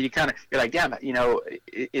 You're like, damn,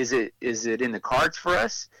 is it in the cards for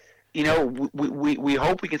us? We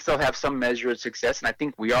hope we can still have some measure of success. And I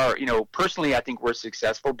think we are, personally, I think we're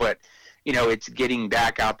successful, but it's getting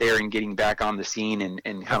back out there and getting back on the scene and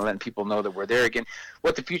kind of letting people know that we're there again.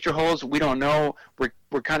 What the future holds, we don't know.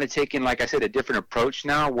 We're kind of taking, like I said, a different approach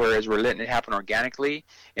now, whereas we're letting it happen organically.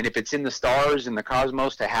 And if it's in the stars and the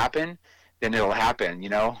cosmos to happen, then it'll happen,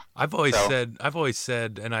 I've always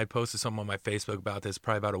said, and I posted something on my Facebook about this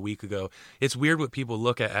probably about a week ago. It's weird what people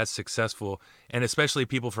look at as successful, and especially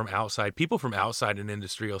people from outside. People from outside an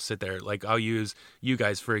industry will sit there. Like, I'll use you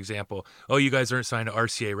guys, for example. Oh, you guys aren't signed to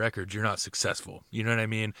RCA Records. You're not successful. You know what I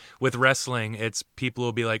mean? With wrestling, it's people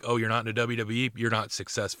will be like, oh, you're not in the WWE. You're not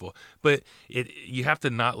successful. But you have to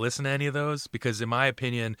not listen to any of those because, in my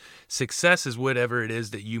opinion, success is whatever it is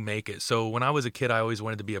that you make it. So when I was a kid, I always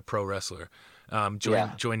wanted to be a pro wrestler.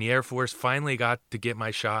 Joined the Air Force, finally got to get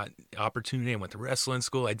my opportunity. I went to wrestling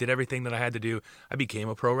school. I did everything that I had to do. I became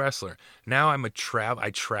a pro wrestler. Now I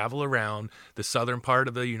travel around the southern part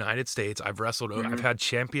of the United States. I've wrestled. I've had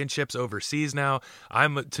championships overseas now.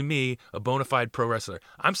 I'm, to me, a bona fide pro wrestler.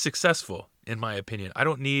 I'm successful, in my opinion. I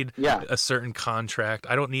don't need a certain contract.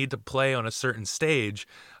 I don't need to play on a certain stage.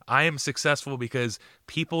 I am successful because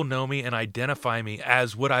people know me and identify me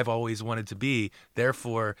as what I've always wanted to be.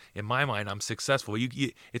 Therefore, in my mind, I'm successful.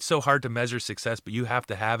 It's so hard to measure success, but you have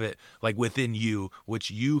to have it like within you,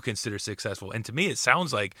 which you consider successful. And to me, it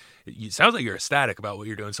sounds like you're ecstatic about what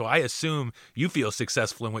you're doing. So I assume you feel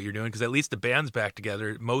successful in what you're doing because at least the band's back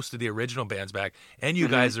together, most of the original band's back, and you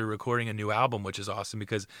guys are recording a new album, which is awesome.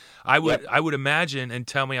 Because I would imagine, and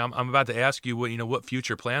tell me, I'm about to ask you what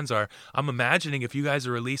future plans are. I'm imagining if you guys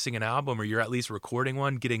are releasing an album or you're at least recording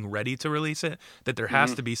one, getting ready to release it, that there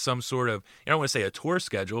has to be some sort of, I don't want to say a tour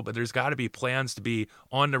schedule, but there's got to be plans to be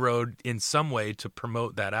on the road in some way to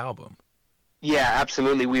promote that album. Yeah,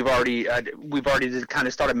 absolutely. We've already just kind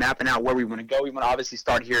of started mapping out where we want to go. We want to obviously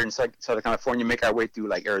start here in Southern California, make our way through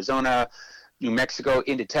like Arizona, New Mexico,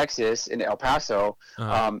 into Texas, into El Paso,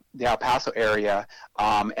 the El Paso area,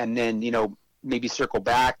 and then maybe circle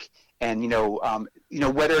back and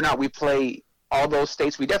whether or not we play all those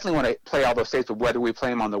states. We definitely want to play all those states, but whether we play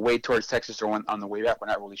them on the way towards Texas or on the way back, we're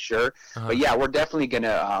not really sure. But yeah, we're definitely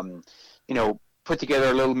gonna put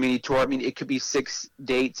together a little mini tour. I mean, it could be 6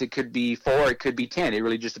 dates, it could be 4, it could be 10. It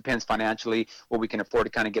really just depends financially what we can afford to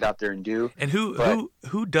kind of get out there and do. And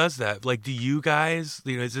who does that? Like, do you guys,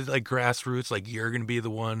 is it like grassroots? Like, you're going to be the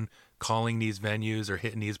one calling these venues or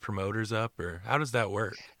hitting these promoters up, or how does that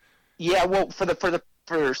work? Yeah, well,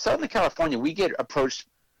 for Southern California, we get approached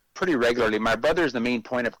pretty regularly. My brother is the main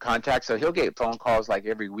point of contact, so he'll get phone calls like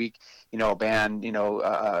every week. A band,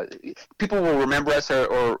 people will remember us,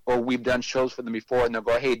 or we've done shows for them before, and they'll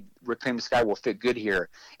go, "Hey, Reclaim the Sky will fit good here,"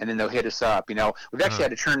 and then they'll hit us up. We've actually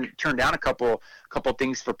had to turn down a couple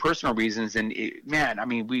things for personal reasons, and we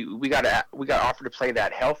got offered to play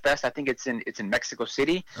that Hellfest. I think it's in Mexico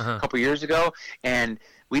City a couple years ago, and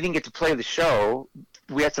we didn't get to play the show.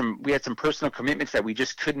 We had some personal commitments that we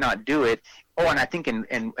just could not do it. Oh, and I think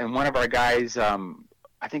in one of our guys,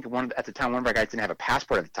 at the time, one of our guys didn't have a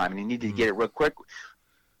passport at the time, and he needed to get it real quick.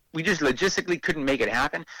 We just logistically couldn't make it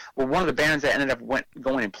happen. Well, one of the bands that ended up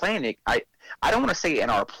going and playing it, I don't want to say in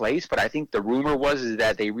our place, but I think the rumor was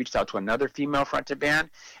that they reached out to another female-fronted band,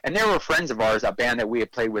 and they were friends of ours, a band that we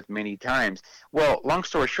had played with many times. Well, long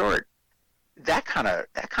story short, that kind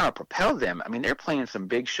of propelled them. I mean, they're playing some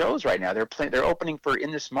big shows right now. They're opening for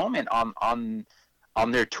In This Moment on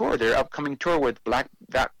their tour, their upcoming tour with Black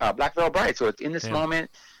Veil Bride. So it's In This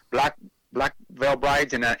Moment, Black Veil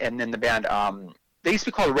Brides, and then the band. They used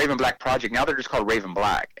to be called Raven Black Project. Now they're just called Raven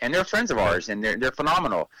Black, and they're friends of ours, and they're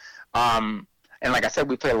phenomenal. And like I said,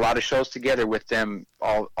 we played a lot of shows together with them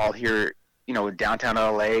all here, downtown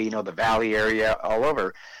LA, the Valley area, all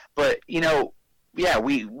over. But yeah,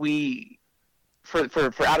 we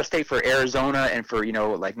for out of state, for Arizona and for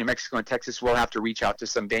like New Mexico and Texas, we'll have to reach out to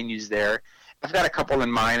some venues there. I've got a couple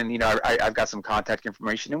in mind, and I've got some contact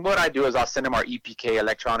information. And what I do is I'll send them our EPK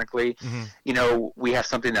electronically. Mm-hmm. We have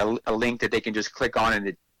something, a link that they can just click on, and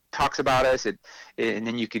it talks about us. And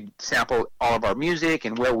then you could sample all of our music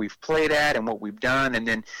and where we've played at and what we've done. And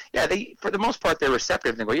then they, for the most part, they're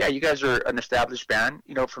receptive. They go, yeah, you guys are an established band,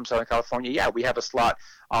 from Southern California. Yeah, we have a slot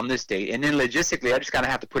on this date. And then logistically, I just kind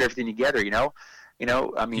of have to put everything together.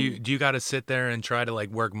 I mean, do you got to sit there and try to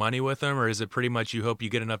like work money with them, or is it pretty much you hope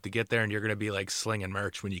you get enough to get there and you're going to be like slinging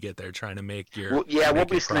merch when you get there, trying to make your we'll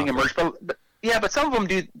be slinging merch, but some of them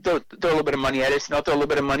do throw a little bit of money at it. Throw a little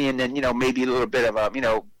bit of money, and then maybe a little bit of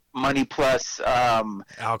a money plus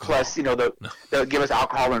alcohol. Plus they'll give us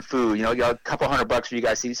alcohol and food. A couple $100 for you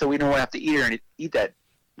guys to eat, so we don't have to eat that.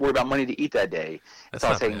 Worry about money to eat that day. It's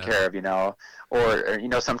all taken care of,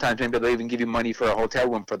 or sometimes maybe they'll even give you money for a hotel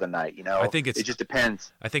room for the night. I think it just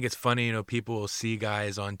depends. I think it's funny, people will see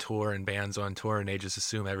guys on tour and bands on tour, and they just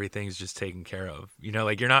assume everything's just taken care of.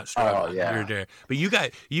 Like you're not struggling. Oh, yeah. You're there. But you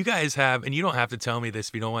guys have, and you don't have to tell me this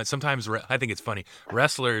if you don't want. Sometimes I think it's funny.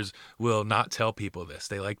 Wrestlers will not tell people this.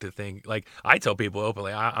 They like to think, like I tell people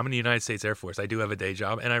openly, I'm in the United States Air Force. I do have a day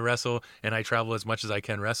job, and I wrestle, and I travel as much as I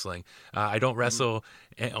can wrestling. I don't wrestle.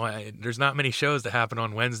 There's not many shows that happen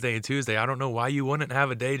on Wednesday and Tuesday. I don't know why you wouldn't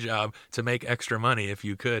have a day job to make extra money if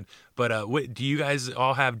you could. But do you guys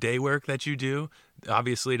all have day work that you do,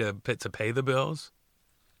 obviously to pay the bills?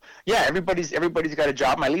 Yeah, everybody's got a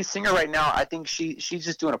job. My lead singer right now, I think she's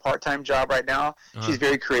just doing a part-time job right now. Uh-huh. She's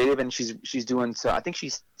very creative, and she's doing so. I think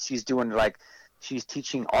she's doing like she's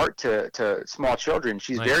teaching art to small children.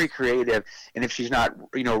 She's nice. Very creative, and if she's not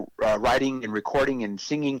writing and recording and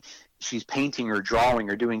singing, she's painting or drawing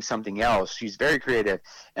or doing something else. She's very creative.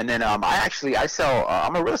 And then I sell.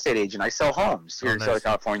 I'm a real estate agent. I sell homes here in Southern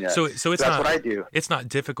California. So that's what I do. It's not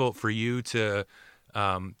difficult for you to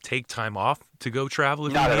take time off to go travel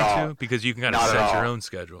if not you need at all. To, because you can kind of set your own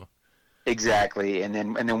schedule. Exactly, and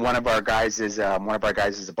then one of our guys is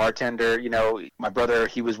a bartender. My brother,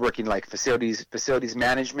 he was working like facilities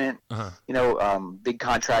management. Uh-huh. Big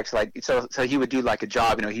contracts like so he would do like a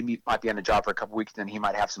job. He might be on a job for a couple weeks, and then he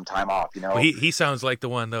might have some time off. Well, he sounds like the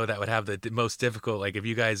one though that would have the most difficult. Like if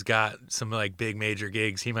you guys got some like big major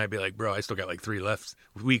gigs, he might be like, bro, I still got like 3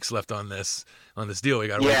 weeks left on this deal. We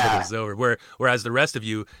got to wait till this is over. Whereas the rest of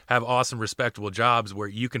you have awesome, respectable jobs where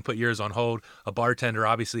you can put yours on hold. A bartender,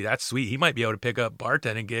 obviously, that's sweet. He might be able to pick up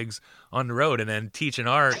bartending gigs on the road and then teach an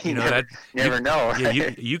art. You never know.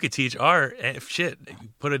 You could teach art. And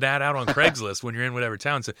put an ad out on Craigslist when you're in whatever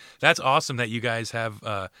town. So that's awesome that you guys have.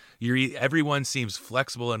 Everyone seems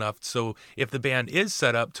flexible enough. So if the band is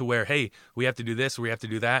set up to where, hey, we have to do this, or we have to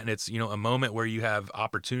do that, and it's a moment where you have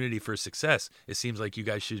opportunity for success, it seems like you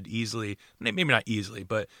guys should easily, maybe not easily,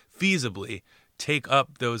 but feasibly take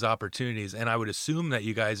up those opportunities. And I would assume that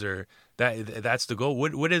you guys are that's the goal.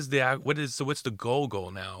 What's the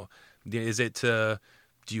goal now? Is it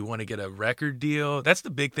do you want to get a record deal? That's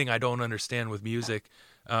the big thing I don't understand with music.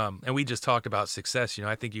 And we just talked about success.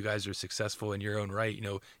 I think you guys are successful in your own right.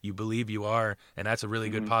 You believe you are, and that's a really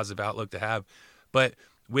good positive outlook to have. But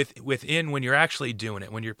within when you're actually doing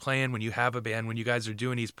it, when you're playing, when you have a band, when you guys are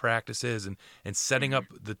doing these practices and setting up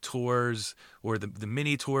the tours or the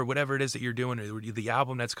mini tour, whatever it is that you're doing, or the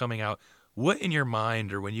album that's coming out, what in your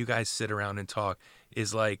mind, or when you guys sit around and talk,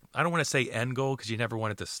 is like, I don't want to say end goal because you never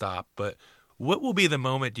want it to stop, but what will be the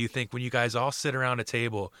moment, do you think, when you guys all sit around a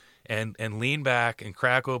table and lean back and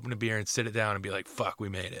crack open a beer and sit it down and be like, fuck, we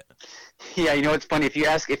made it? Yeah, it's funny. If you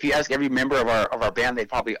ask every member of our band, they'd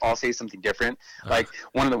probably all say something different. Like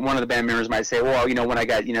one of the band members might say, well, when I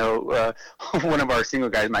got, one of our single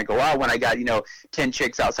guys might go, wow, when I got 10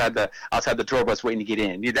 chicks outside the tour bus waiting to get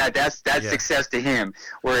in. That's success to him.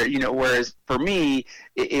 Whereas for me,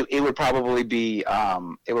 it would probably be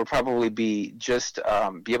just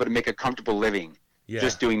be able to make a comfortable living. Yeah.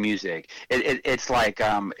 Just doing music. It's like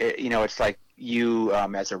it's like you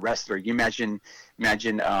as a wrestler. You imagine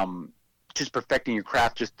just perfecting your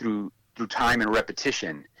craft just through time and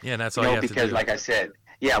repetition. Yeah, and that's all you have to do. Because like I said,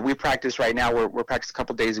 we practice right now. We're practicing a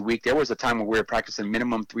couple days a week. There was a time when we were practicing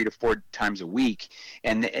minimum 3 to 4 times a week,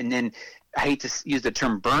 and then I hate to use the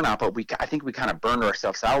term burnout, but I think we kind of burned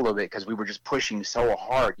ourselves out a little bit because we were just pushing so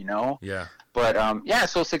hard, you know? Yeah. But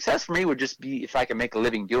so success for me would just be if I could make a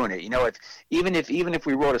living doing it. You know, even if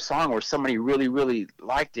we wrote a song where somebody really, really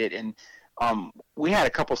liked it, and we had a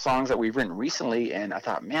couple songs that we've written recently, and I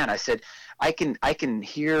thought, man, I said, I can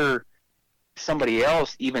hear somebody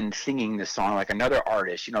else even singing this song, like another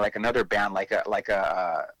artist, you know, like another band, like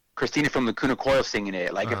a Christina from Lacuna Coil singing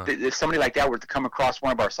it. Like if somebody like that were to come across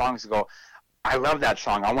one of our songs and go, I love that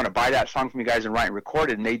song, I want to buy that song from you guys and write and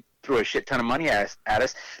record it, and they threw a shit ton of money at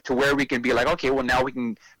us to where we can be like, okay, well, now we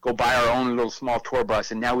can go buy our own little small tour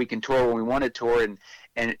bus, and now we can tour when we want to tour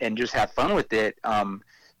and just have fun with it.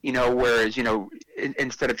 You know, whereas, you know,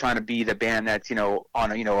 instead of trying to be the band that's, you know,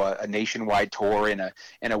 on a nationwide tour and a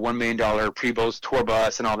 $1 million pre-bos tour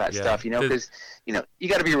bus and all that stuff, you know, because, you know, you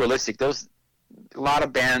got to be realistic. A lot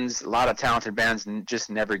of bands, a lot of talented bands just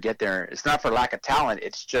never get there. It's not for lack of talent.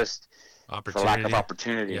 It's just for lack of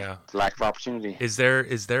opportunity. Yeah. Lack of opportunity. Is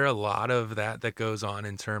there a lot of that goes on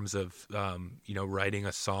in terms of, you know, writing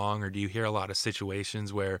a song, or do you hear a lot of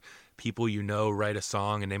situations where people, you know, write a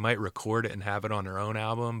song and they might record it and have it on their own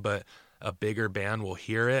album, but a bigger band will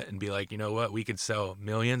hear it and be like, you know what, we could sell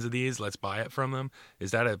millions of these, let's buy it from them? Is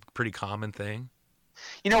that a pretty common thing?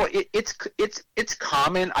 You know, it's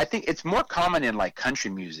common. I think it's more common in like country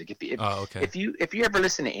music. If you ever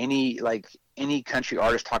listen to any country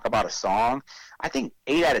artist talk about a song, I think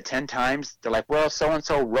 8 out of 10 times they're like, well, so and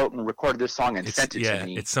so wrote and recorded this song and sent it to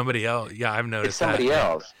me. It's somebody else. Yeah, I've noticed it's somebody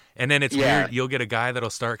else. And then it's weird. You'll get a guy that'll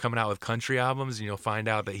start coming out with country albums, and you'll find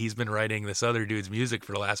out that he's been writing this other dude's music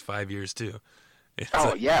for the last 5 years too.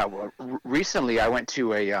 Yeah. Well, recently I went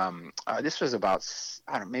to this was about,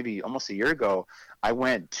 I don't know, maybe almost a year ago. I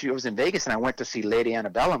was in Vegas, and I went to see Lady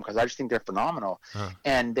Antebellum because I just think they're phenomenal.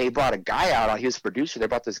 And they brought a guy out. He was a producer. They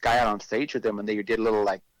brought this guy out on stage with them, and they did a little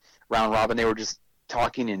like round robin. They were just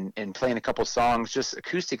talking and playing a couple songs just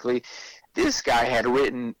acoustically. This guy had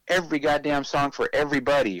written every goddamn song for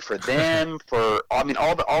everybody, for them, for all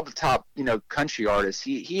the top, you know, country artists.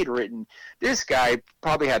 He had written. This guy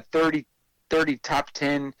probably had 30 top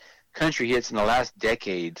 10 country hits in the last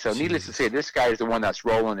decade. So needless to say, this guy is the one that's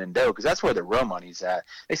rolling in dough, because that's where the real money's at.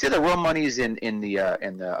 They say the real money's in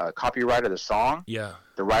the copyright of the song, the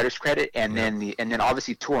writer's credit, and then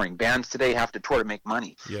obviously touring. Bands today have to tour to make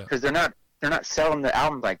money because they're not selling the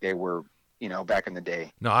albums like they were, you know, back in the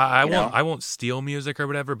day. No, I won't steal music or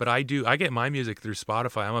whatever, but I get my music through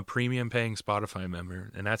Spotify. I'm a premium paying Spotify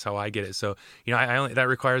member, and that's how I get it. So, you know, that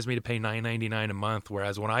requires me to pay $9.99 a month.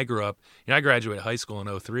 Whereas when I grew up, you know, I graduated high school in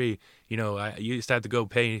 2003. You know, I used to have to go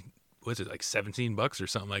pay, was it like $17 or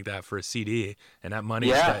something like that for a CD, and that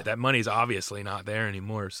money's obviously not there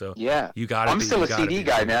anymore. So you got to. I'm still a CD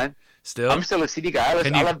guy, man. Still? I'm still a CD guy.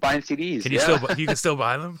 I love buying CDs. You can still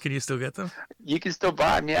buy them? Can you still get them? You can still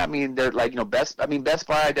buy them. Yeah, I mean, they're like, you know, Best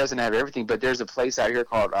Buy doesn't have everything, but there's a place out here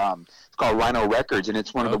called Rhino Records, and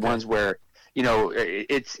it's one of the ones where, you know,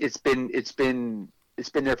 it's been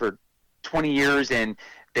there for 20 years, and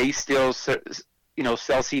they still, you know,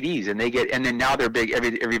 sell CDs, and then now they're big.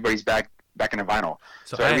 Everybody's back into vinyl.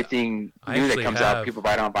 So everything new that comes out, people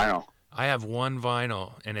buy it on vinyl. I have one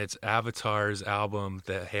vinyl, and it's Avatar's album,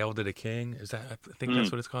 The Hail to the King. I think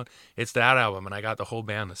that's what it's called. It's that album, and I got the whole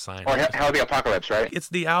band to sign. Or Hail to the Apocalypse, right? It's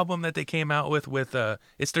the album that they came out with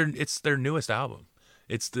it's their newest album.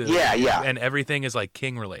 It's the and everything is like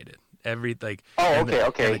King related. Okay. And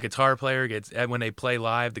the guitar player when they play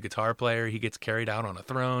live, the guitar player, he gets carried out on a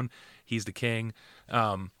throne. He's the king.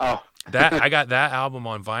 I got that album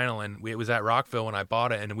on vinyl, and it was at Rockville when I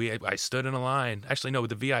bought it, and I stood in a line. Actually, no, with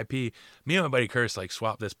the VIP, me and my buddy Curse like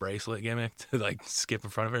swapped this bracelet gimmick to like skip in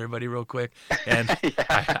front of everybody real quick, and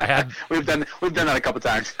I had we've done that a couple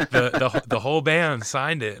times. the whole band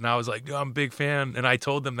signed it, and I was like, oh, I'm a big fan, and I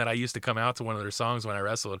told them that I used to come out to one of their songs when I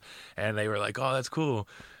wrestled, and they were like, oh, that's cool.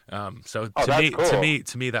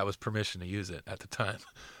 To me, that was permission to use it at the time.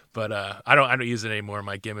 But I don't use it anymore.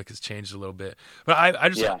 My gimmick has changed a little bit. But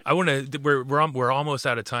I want to. We're almost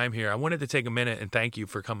out of time here. I wanted to take a minute and thank you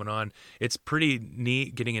for coming on. It's pretty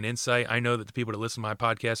neat getting an insight. I know that the people that listen to my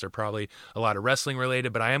podcast are probably a lot of wrestling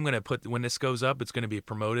related, but I am going to put, when this goes up, it's going to be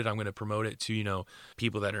promoted. I'm going to promote it to, you know,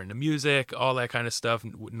 people that are into music, all that kind of stuff.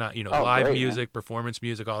 Not, you know, live music, performance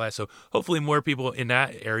music, all that. So hopefully more people in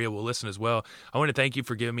that area will listen as well. I want to thank you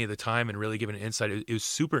for giving me the time and really giving an insight. It was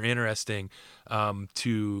super interesting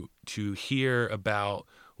to hear about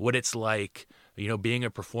what it's like, you know, being a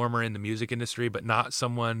performer in the music industry, but not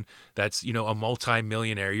someone that's, you know, a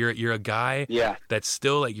multi-millionaire. You're a guy that's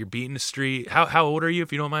still like, you're beating the street. How old are you,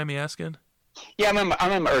 if you don't mind me asking? Yeah,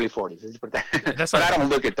 I'm in my early 40s. Let's put that. That's but not- I don't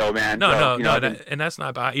look it though, man. No, So, no, you know, no, and that's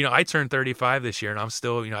not bad. You know, I turned 35 this year, and I'm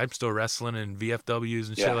still wrestling in VFWs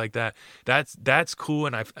and shit Yeah. like that. That's cool,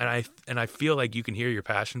 and I feel like you can hear your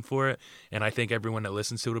passion for it, and I think everyone that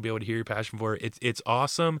listens to it will be able to hear your passion for it. It's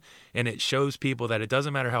awesome, and it shows people that it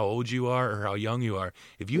doesn't matter how old you are or how young you are.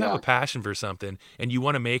 If you have Yeah. a passion for something and you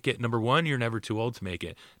want to make it, number one, you're never too old to make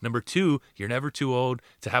it. Number two, you're never too old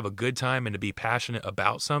to have a good time and to be passionate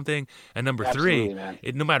about something. And number Absolutely, three, man.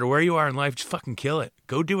 no matter where you are in life, just fucking kill it.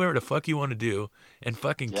 Go do whatever the fuck you want to do and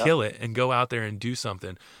fucking Yep. kill it and go out there and do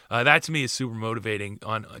something. That to me is super motivating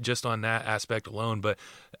on that aspect alone. But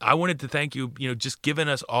I wanted to thank you, just giving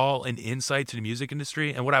us all an insight to the music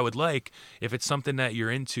industry. And what I would like, if it's something that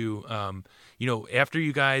you're into, after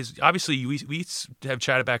you guys, obviously we have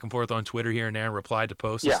chatted back and forth on Twitter here and there and replied to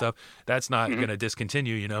posts and Yeah. stuff. That's not going to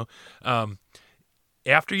discontinue,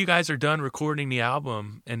 after you guys are done recording the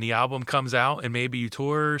album and the album comes out and maybe you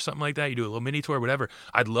tour or something like that, you do a little mini tour, whatever,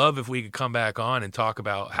 I'd love if we could come back on and talk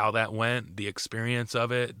about how that went, the experience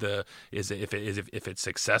of it, if it's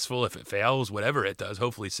successful, if it fails, whatever it does,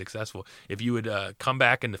 hopefully successful. If you would come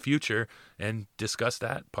back in the future and discuss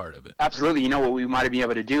that part of it. Absolutely. You know what we might be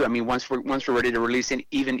able to do? I mean, once we're ready to release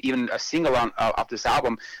even a single off this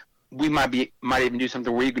album, we might even do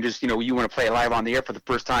something where you can just, you want to play it live on the air for the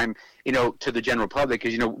first time, to the general public.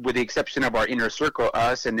 Because, with the exception of our inner circle,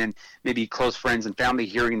 us, and then maybe close friends and family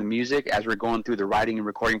hearing the music as we're going through the writing and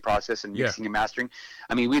recording process and mixing and mastering.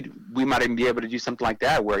 I mean, we might even be able to do something like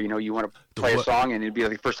that where, you want to play a song and it'd be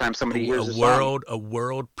like the first time somebody hears the song. A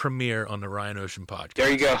world premiere on the Ryan Ocean podcast. There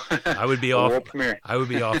you go. I would be A off. world premiere. I would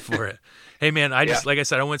be off for it. Hey man, like I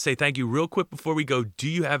said, I want to say thank you real quick before we go. Do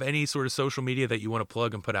you have any sort of social media that you want to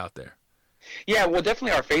plug and put out there? Yeah, well,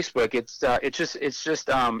 definitely our Facebook. It's just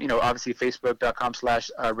obviously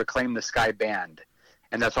Facebook.com/Reclaim the Sky Band,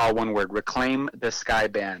 and that's all one word, Reclaim the Sky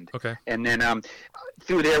Band. Okay. And then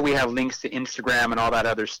through there we have links to Instagram and all that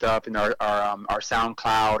other stuff, and our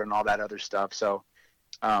SoundCloud and all that other stuff. So,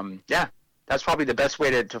 that's probably the best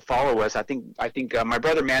way to follow us. I think my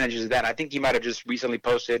brother manages that. I think he might have just recently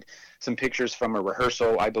posted some pictures from a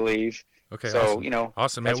rehearsal, I believe. Okay. So,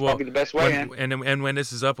 awesome, man. that's probably the best way, man. And when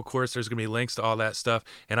this is up, of course, there's going to be links to all that stuff.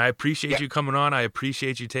 And I appreciate you coming on. I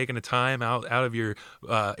appreciate you taking the time out of your,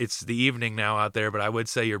 it's the evening now out there, but I would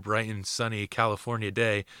say your bright and sunny California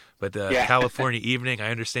day. But California evening,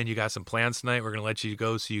 I understand you got some plans tonight. We're going to let you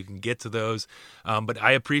go so you can get to those. But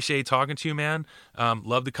I appreciate talking to you, man.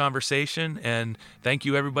 Love the conversation. And thank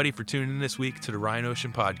you, everybody, for tuning in this week to the Ryan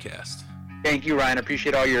Ocean Podcast. Thank you, Ryan. I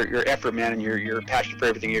appreciate all your effort, man, and your passion for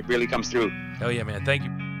everything. It really comes through. Hell yeah, man. Thank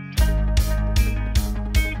you.